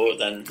endurance sport,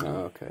 then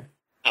okay,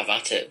 have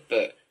at it.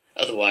 But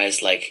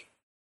otherwise,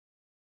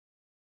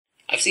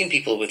 I've seen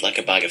people with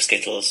a bag of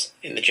Skittles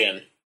in the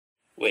gym,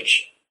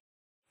 which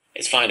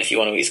is fine if you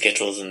want to eat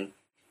Skittles and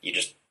you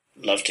just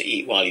love to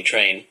eat while you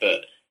train,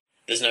 but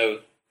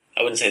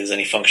I wouldn't say there's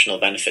any functional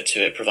benefit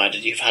to it,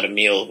 provided you've had a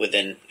meal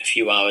within a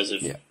few hours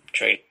of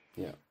training.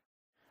 Yeah.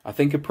 I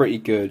think a pretty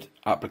good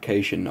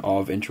application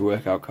of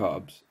intra-workout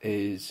carbs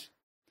is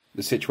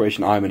the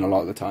situation I'm in a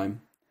lot of the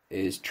time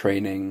is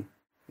training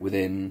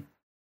within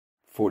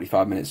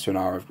 45 minutes to an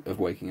hour of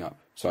waking up.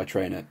 So I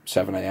train at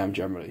 7 a.m.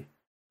 generally.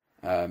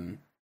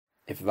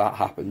 If that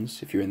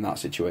happens, if you're in that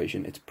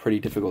situation, it's pretty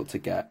difficult to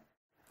get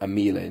a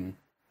meal in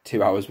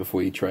 2 hours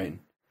before you train.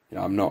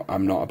 I'm not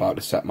about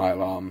to set my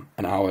alarm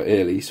an hour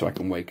early so I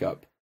can wake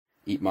up,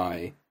 eat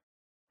my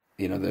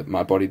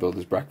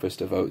bodybuilder's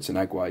breakfast of oats and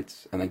egg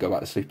whites, and then go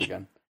back to sleep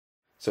again.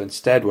 So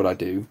instead, what I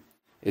do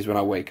is when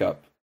I wake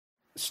up,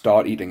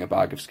 start eating a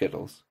bag of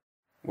Skittles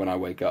when I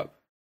wake up,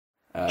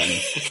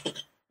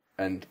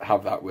 and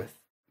have that with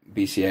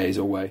BCAAs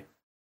or whey,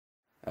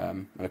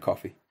 and a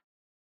coffee.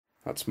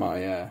 That's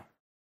my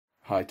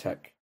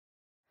high-tech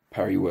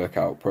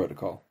peri-workout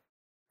protocol.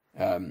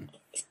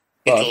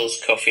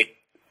 Skittles, coffee.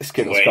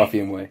 Skittles, whey.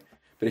 Coffee and whey.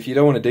 But if you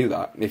don't want to do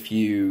that, if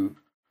you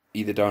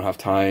either don't have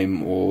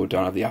time or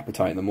don't have the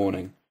appetite in the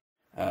morning,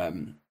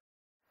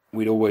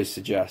 we'd always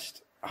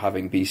suggest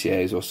having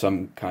BCAAs or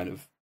some kind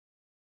of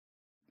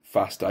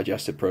fast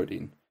digested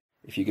protein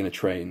if you're going to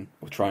train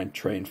or try and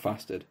train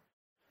fasted.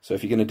 So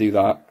if you're going to do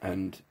that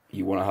and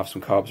you want to have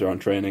some carbs around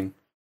training,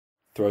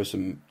 throw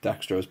some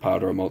dextrose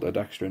powder or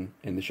maltodextrin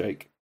in the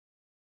shake.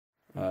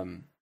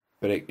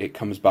 But it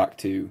comes back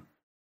to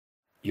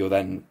you're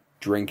then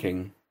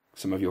drinking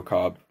some of your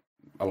carb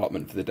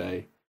allotment for the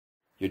day.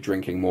 You're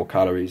drinking more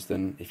calories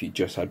than if you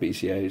just had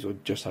BCAAs or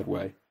just had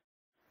whey.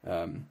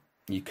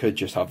 You could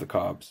just have the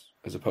carbs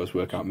as a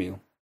post-workout meal.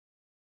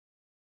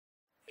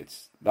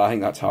 I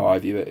think that's how I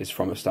view it, is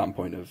from a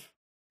standpoint of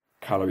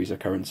calories are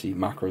currency,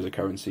 macros are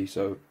currency,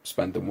 so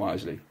spend them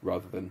wisely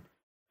rather than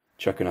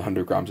chucking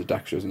 100 grams of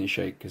dextrose in your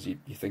shake because you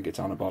think it's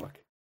anabolic.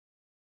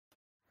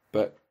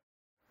 But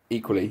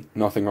equally,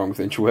 nothing wrong with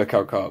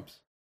intra-workout carbs,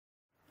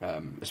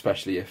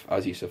 especially if,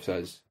 as Yusuf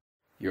says,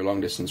 you're a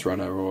long-distance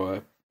runner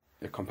or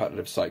a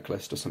competitive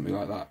cyclist or something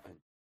like that.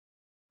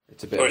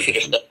 It's a bit. Or if you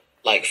just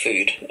like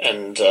food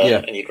and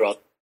you'd rather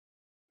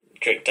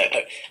drink that.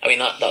 I mean,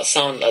 that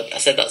sound. I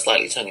said that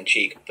slightly tongue in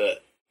cheek,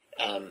 but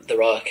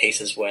there are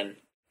cases when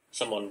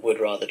someone would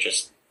rather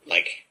just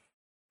like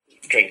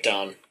drink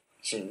down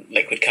some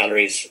liquid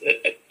calories.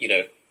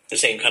 The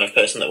same kind of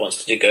person that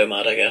wants to do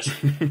GOMAD, I guess.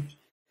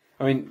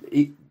 I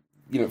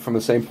mean, from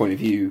the same point of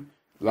view,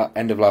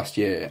 end of last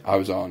year, I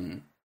was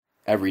on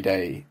every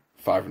day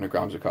 500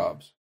 grams of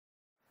carbs.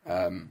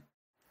 And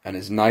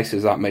as nice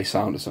as that may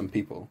sound to some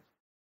people,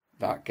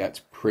 that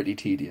gets pretty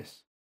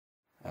tedious.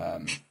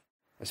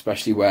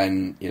 Especially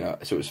when,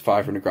 so it was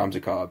 500 grams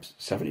of carbs,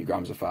 70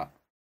 grams of fat,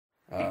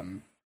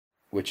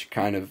 which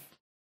kind of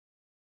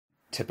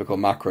typical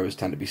macros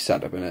tend to be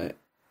set up in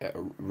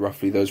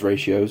roughly those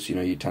ratios.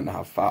 You tend to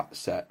have fat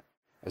set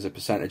as a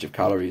percentage of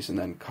calories, and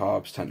then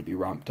carbs tend to be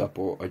ramped up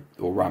or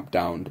ramped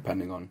down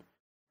depending on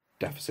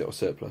deficit or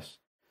surplus.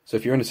 So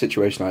if you're in a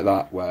situation like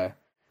that where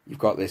you've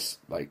got this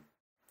like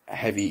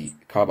heavy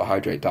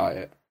carbohydrate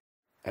diet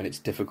and it's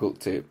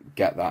difficult to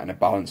get that in a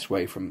balanced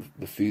way from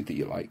the food that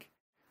you like,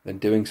 then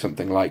doing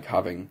something like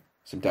having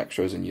some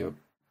dextrose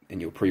in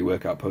your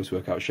pre-workout,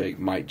 post-workout shake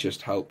might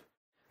just help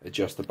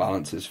adjust the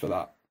balances for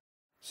that,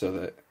 so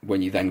that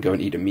when you then go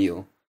and eat a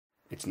meal,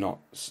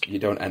 you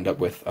don't end up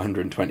with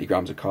 120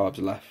 grams of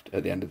carbs left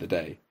at the end of the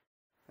day,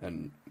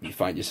 and you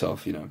find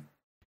yourself,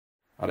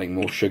 adding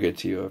more sugar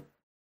to your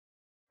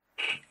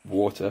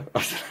water,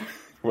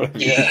 whatever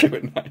you do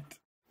at night.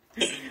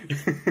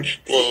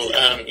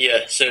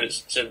 Well,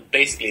 so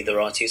basically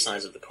there are two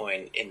sides of the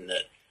coin, in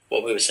that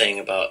what we were saying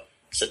about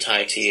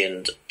satiety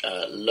and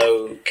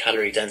low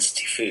calorie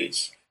density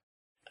foods.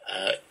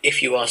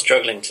 If you are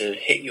struggling to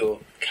hit your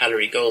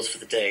calorie goals for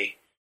the day,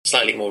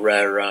 slightly more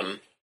rare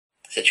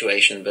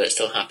situation, but it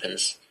still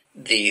happens.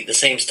 The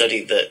same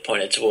study that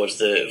pointed towards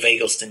the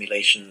vagal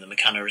stimulation, the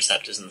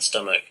mechanoreceptors in the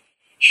stomach,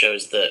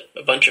 shows that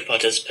a bunch of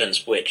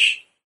participants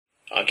which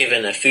are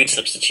given a food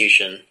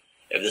substitution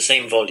of the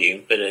same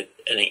volume but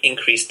an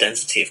increased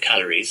density of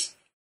calories,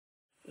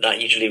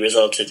 that usually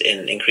resulted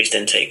in increased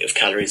intake of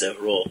calories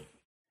overall.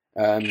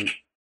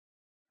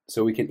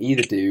 So we can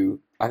either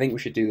I think we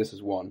should do this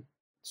as one.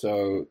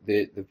 So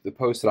the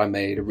post that I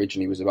made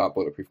originally was about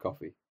bulletproof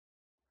coffee.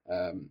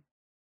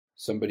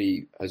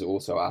 Somebody has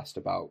also asked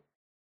about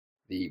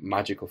the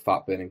magical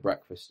fat burning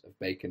breakfast of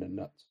bacon and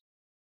nuts.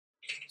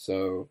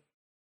 So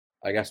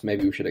I guess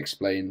maybe we should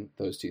explain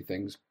those two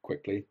things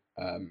quickly.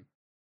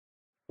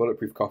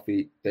 Bulletproof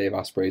coffee, Dave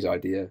Asprey's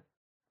idea.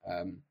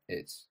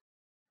 It's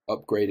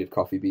upgraded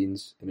coffee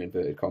beans, in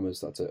inverted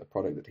commas. That's a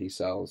product that he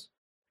sells,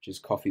 which is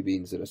coffee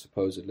beans that are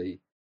supposedly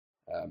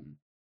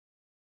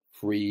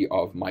free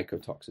of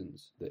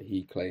mycotoxins that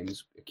he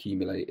claims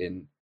accumulate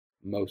in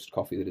most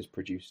coffee that is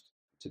produced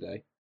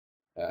today.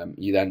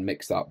 You then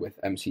mix that with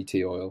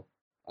MCT oil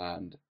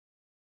and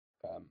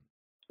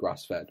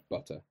grass-fed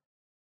butter.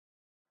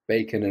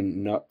 Bacon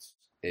and nuts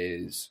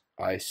is,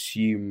 I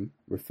assume,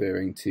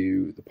 referring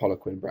to the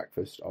Poliquin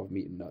breakfast of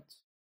meat and nuts,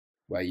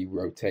 where you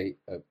rotate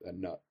a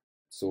nut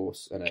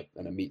sauce and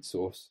a meat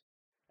sauce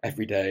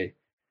every day,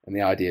 and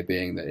the idea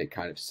being that it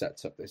kind of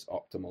sets up this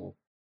optimal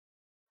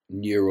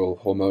neural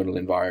hormonal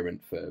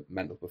environment for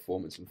mental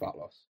performance and fat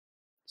loss.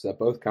 So they're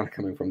both kind of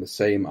coming from the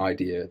same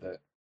idea that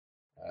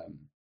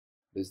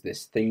there's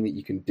this thing that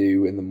you can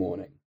do in the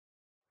morning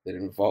that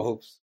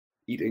involves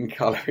eating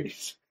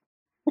calories.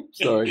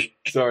 sorry.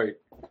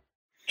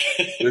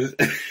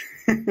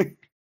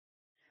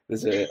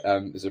 There's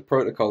a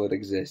protocol that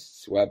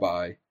exists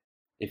whereby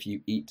if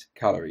you eat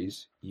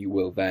calories, you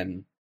will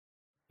then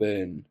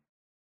burn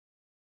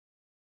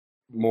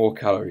more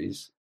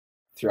calories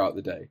throughout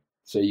the day.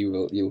 So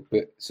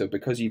so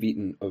because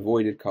you've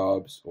avoided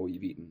carbs, or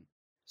you've eaten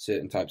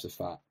certain types of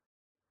fat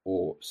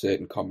or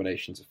certain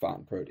combinations of fat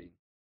and protein,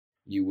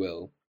 you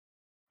will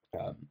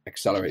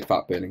accelerate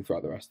fat burning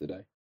throughout the rest of the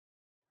day.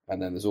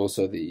 And then there's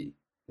also the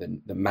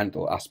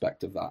mental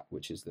aspect of that,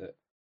 which is that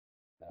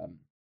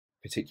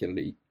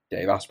particularly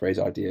Dave Asprey's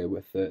idea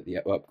with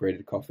the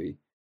upgraded coffee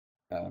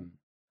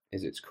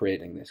is it's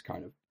creating this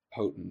kind of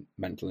potent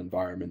mental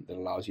environment that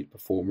allows you to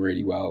perform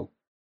really well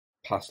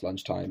past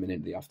lunchtime and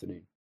into the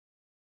afternoon.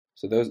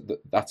 So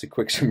that's a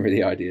quick summary of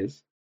the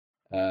ideas.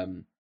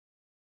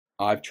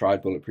 I've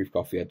tried bulletproof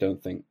coffee. I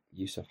don't think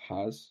Yusuf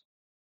has.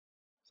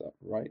 Is that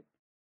right?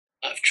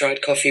 I've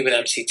tried coffee with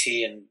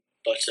MCT and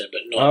butter,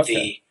 but not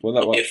Okay.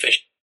 not the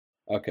official.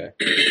 Okay.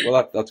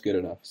 Well, that's good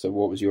enough. So,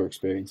 what was your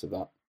experience of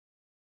that?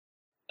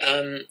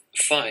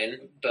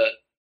 Fine,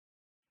 but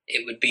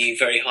it would be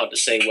very hard to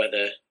say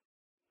whether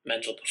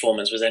mental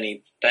performance was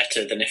any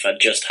better than if I'd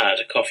just had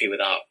a coffee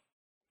without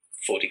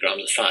 40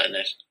 grams of fat in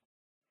it.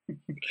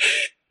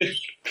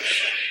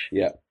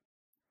 Yeah,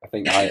 I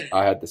think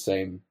I had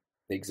the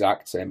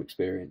exact same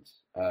experience.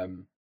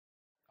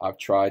 I've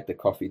tried the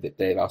coffee that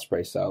Dave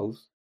Asprey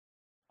sells,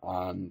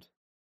 and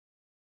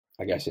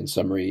I guess in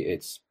summary,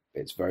 it's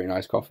very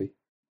nice coffee.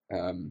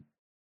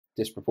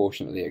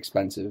 Disproportionately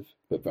expensive,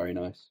 but very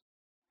nice.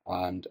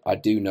 And I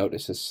do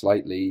notice a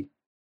slightly,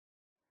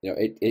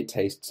 it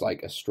tastes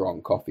like a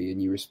strong coffee,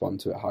 and you respond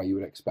to it how you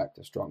would expect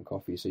a strong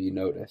coffee. So you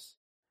notice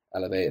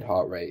elevated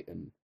heart rate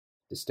and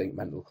distinct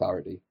mental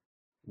clarity.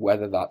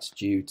 Whether that's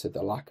due to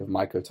the lack of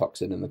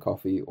mycotoxin in the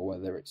coffee or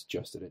whether it's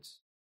just that it's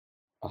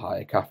a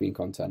higher caffeine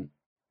content,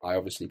 I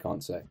obviously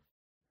can't say.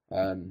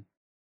 Um,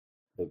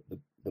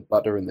 the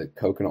butter and the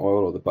coconut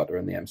oil or the butter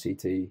and the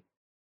MCT,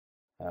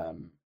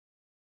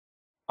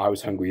 I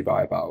was hungry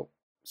by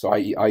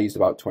I used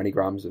about 20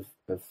 grams of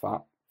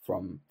fat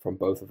from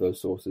both of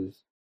those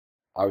sources.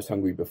 I was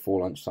hungry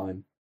before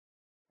lunchtime.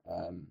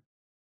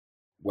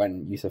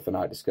 When Yusuf and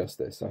I discussed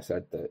this, I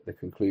said that the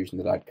conclusion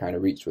that I'd kind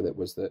of reached with it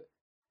was that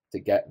to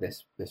get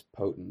this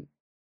potent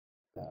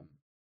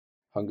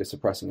hunger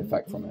suppressing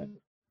effect from it,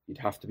 you'd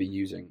have to be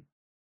using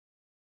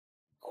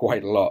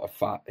quite a lot of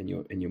fat in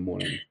your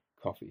morning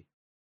coffee.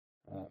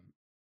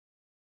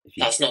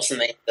 That's not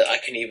something that I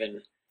can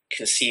even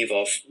conceive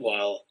of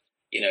while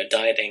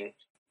dieting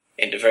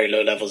into very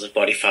low levels of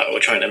body fat or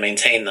trying to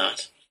maintain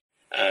that.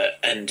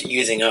 And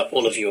using up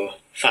all of your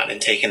fat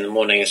intake in the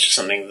morning is just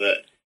something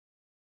that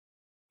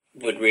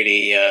would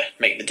really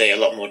make the day a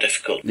lot more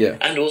difficult. Yeah.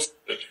 And also,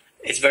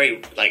 it's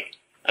very,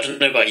 I don't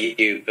know about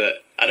you, but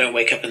I don't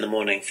wake up in the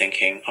morning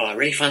thinking, oh, I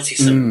really fancy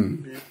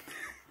some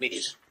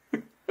meat.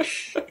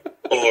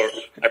 Or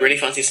I really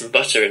fancy some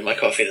butter in my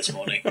coffee this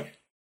morning.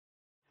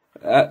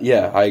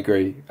 Yeah, I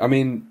agree. I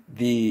mean,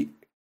 the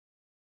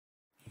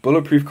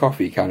bulletproof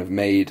coffee kind of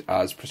made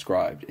as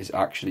prescribed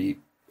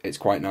it's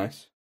quite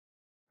nice.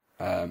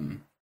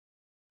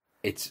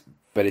 It's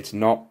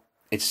not.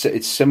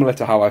 It's similar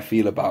to how I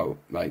feel about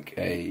like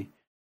a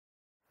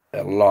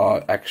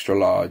extra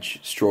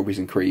large strawberries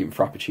and cream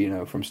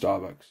frappuccino from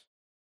Starbucks.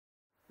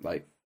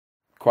 Like,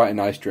 quite a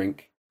nice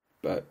drink,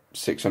 but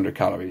 600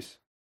 calories,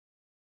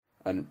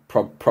 and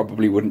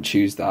probably wouldn't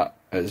choose that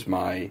as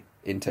my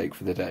intake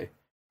for the day.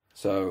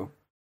 So,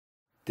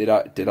 did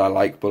I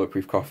like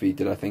bulletproof coffee?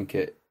 Did I think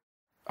it?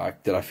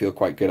 Did I feel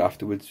quite good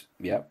afterwards?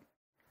 Yeah,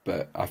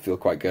 but I feel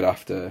quite good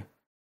after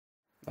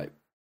like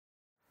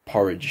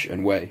porridge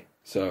and whey.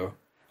 So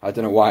I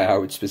don't know why I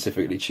would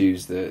specifically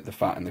choose the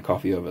fat in the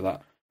coffee over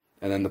that.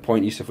 And then the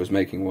point Yusuf was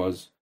making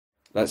was,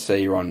 let's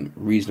say you're on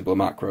reasonable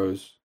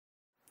macros,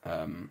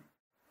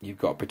 you've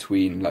got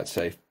between, let's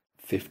say,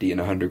 50 and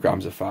 100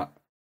 grams of fat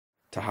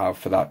to have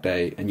for that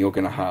day, and you're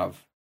going to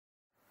have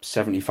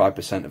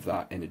 75% of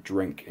that in a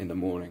drink in the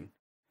morning.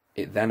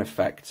 It then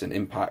affects and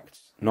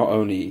impacts not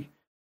only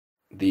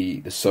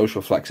the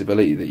social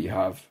flexibility that you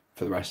have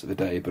for the rest of the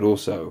day, but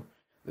also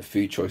the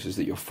food choices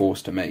that you're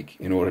forced to make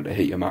in order to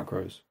hit your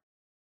macros.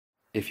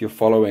 If you're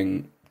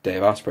following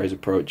Dave Asprey's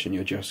approach and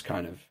you're just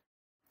kind of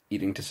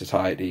eating to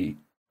satiety,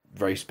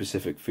 very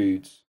specific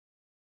foods,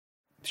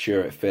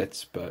 sure it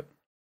fits, but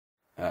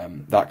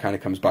that kind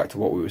of comes back to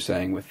what we were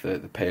saying with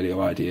the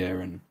paleo idea.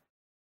 And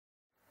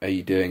are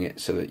you doing it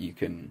so that you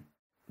can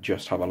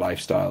just have a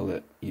lifestyle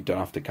that you don't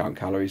have to count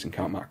calories and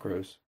count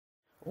macros,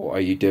 or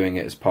are you doing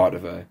it as part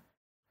of a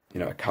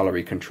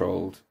calorie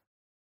controlled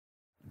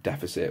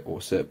deficit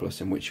or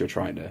surplus in which you're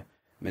trying to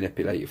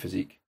manipulate your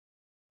physique?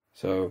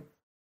 So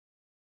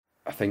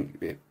I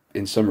think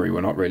in summary,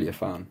 we're not really a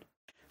fan.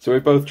 So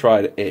we've both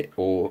tried it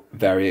or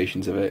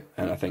variations of it,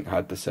 and I think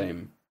had the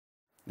same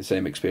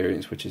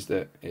experience, which is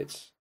that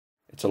it's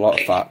a lot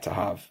of fat to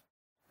have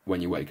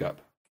when you wake up.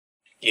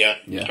 Yeah.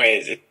 I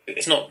mean,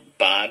 it's not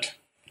bad.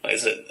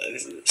 It's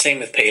same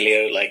with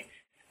paleo. Like,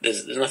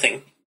 there's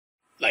nothing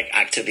like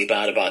actively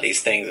bad about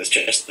these things. It's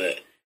just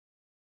that,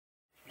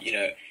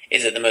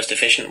 is it the most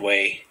efficient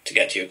way to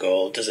get to your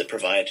goal? Does it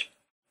provide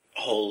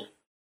a whole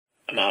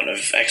amount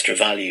of extra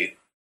value?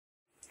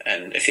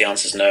 And if the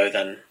answer's no,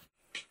 then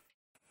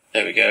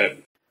there we go.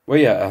 Well,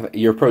 yeah,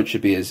 your approach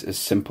should be as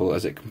simple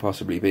as it can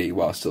possibly be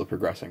while still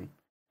progressing.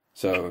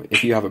 So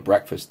if you have a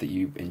breakfast that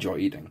you enjoy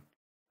eating,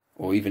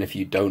 or even if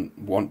you don't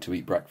want to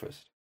eat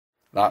breakfast,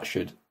 that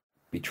should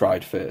be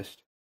tried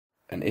first.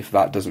 And if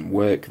that doesn't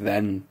work,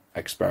 then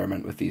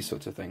experiment with these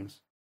sorts of things.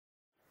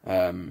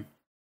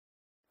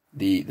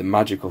 The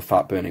magical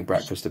fat-burning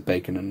breakfast of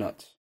bacon and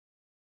nuts.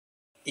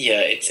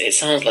 Yeah, it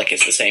sounds like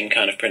it's the same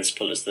kind of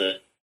principle as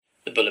the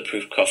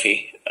bulletproof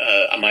coffee.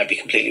 I might be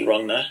completely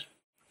wrong there.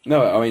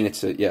 No, I mean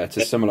it's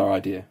a similar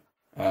idea.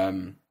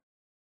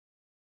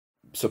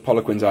 So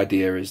Poliquin's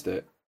idea is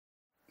that,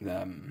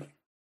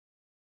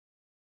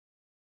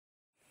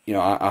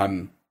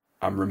 I'm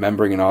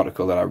remembering an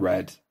article that I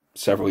read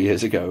several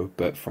years ago,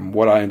 but from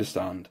what I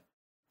understand,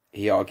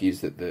 he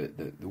argues that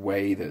the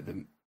way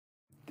that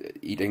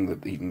eating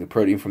the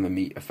protein from the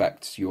meat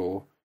affects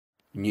your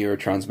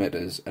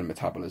neurotransmitters and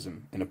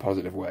metabolism in a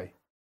positive way,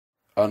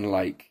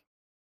 unlike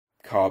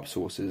carb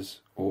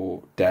sources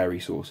or dairy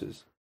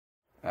sources.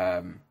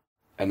 And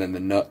then the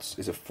nuts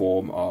is a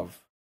form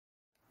of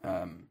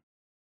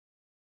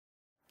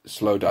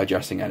slow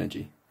digesting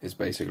energy, is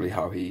basically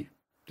how he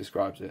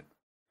describes it.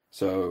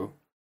 So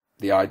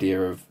the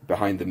idea of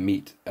behind the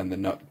meat and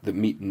the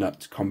meat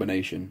nut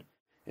combination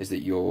is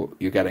that you're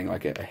getting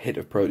like a hit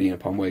of protein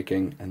upon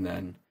waking, and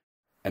then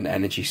an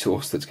energy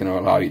source that's going to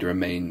allow you to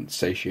remain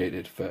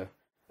satiated for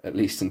at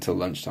least until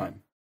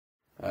lunchtime.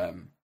 I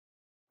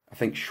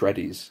think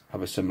Shreddies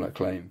have a similar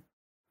claim,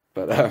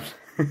 but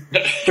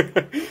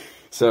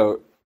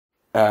so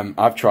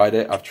I've tried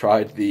it. I've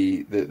tried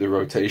the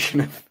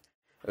rotation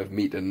of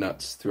meat and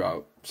nuts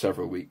throughout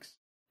several weeks,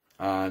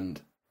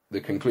 and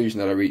the conclusion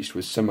that I reached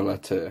was similar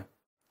to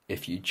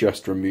if you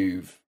just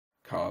remove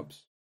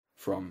carbs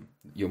from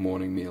your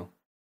morning meal.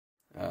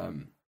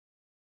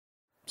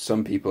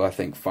 Some people, I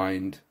think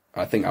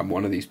I'm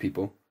one of these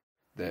people,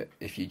 that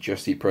if you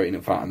just eat protein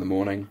and fat in the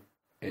morning,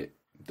 it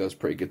does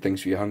pretty good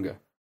things for your hunger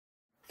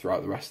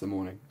throughout the rest of the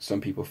morning. Some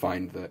people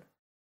find that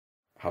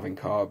having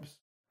carbs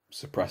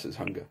suppresses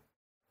hunger.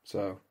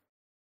 So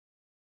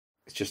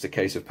it's just a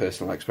case of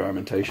personal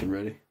experimentation,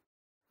 really.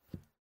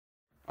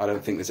 I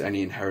don't think there's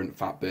any inherent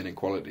fat burning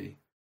quality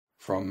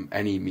from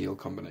any meal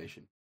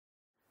combination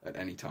at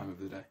any time of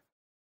the day.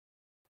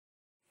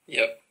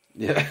 Yep.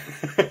 Yeah.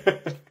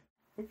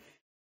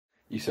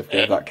 Yusuf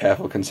gave that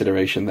careful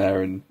consideration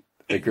there and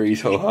agrees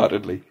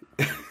wholeheartedly.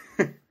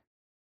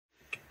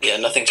 Yeah,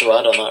 nothing to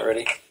add on that,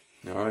 really.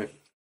 All right.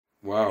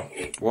 Wow.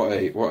 What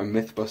a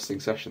myth-busting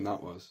session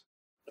that was.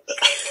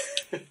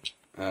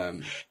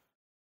 And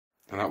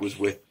that was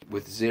with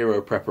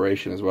zero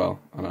preparation as well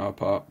on our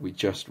part. We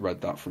just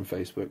read that from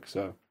Facebook,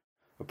 so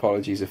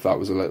apologies if that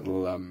was a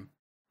little,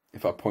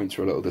 if our points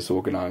were a little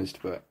disorganized,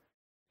 but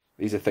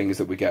these are things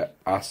that we get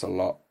asked a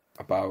lot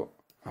about,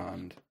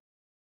 and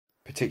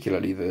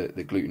particularly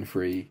the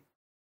gluten-free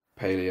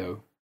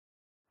paleo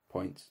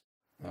points.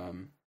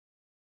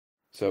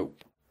 So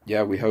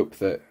yeah, we hope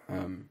that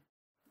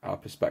our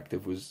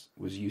perspective was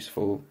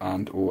useful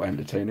and or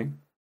entertaining.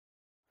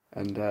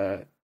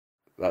 And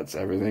that's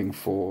everything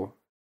for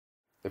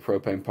the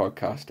Propane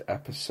Podcast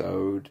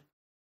episode.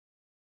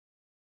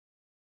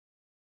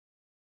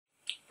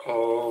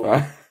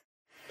 Oh.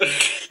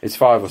 It's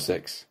 5 or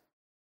 6.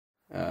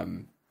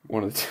 One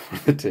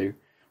of the two.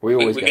 We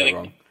always get it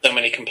wrong. So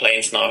many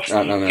complaints now.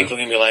 No. People are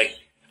going to be like,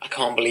 I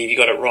can't believe you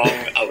got it wrong.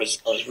 I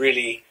was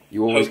really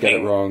You always get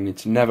it wrong.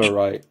 It's never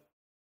right.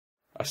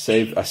 I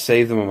save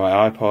them on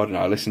my iPod and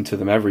I listen to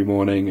them every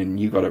morning, and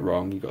you got it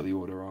wrong. You got the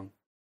order wrong.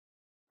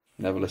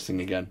 Never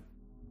listening again.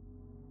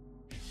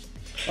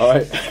 All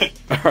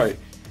right.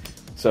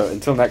 So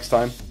until next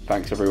time,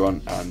 thanks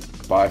everyone, and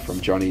bye from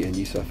Johnny and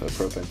Yusuf at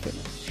Propane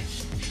Fitness.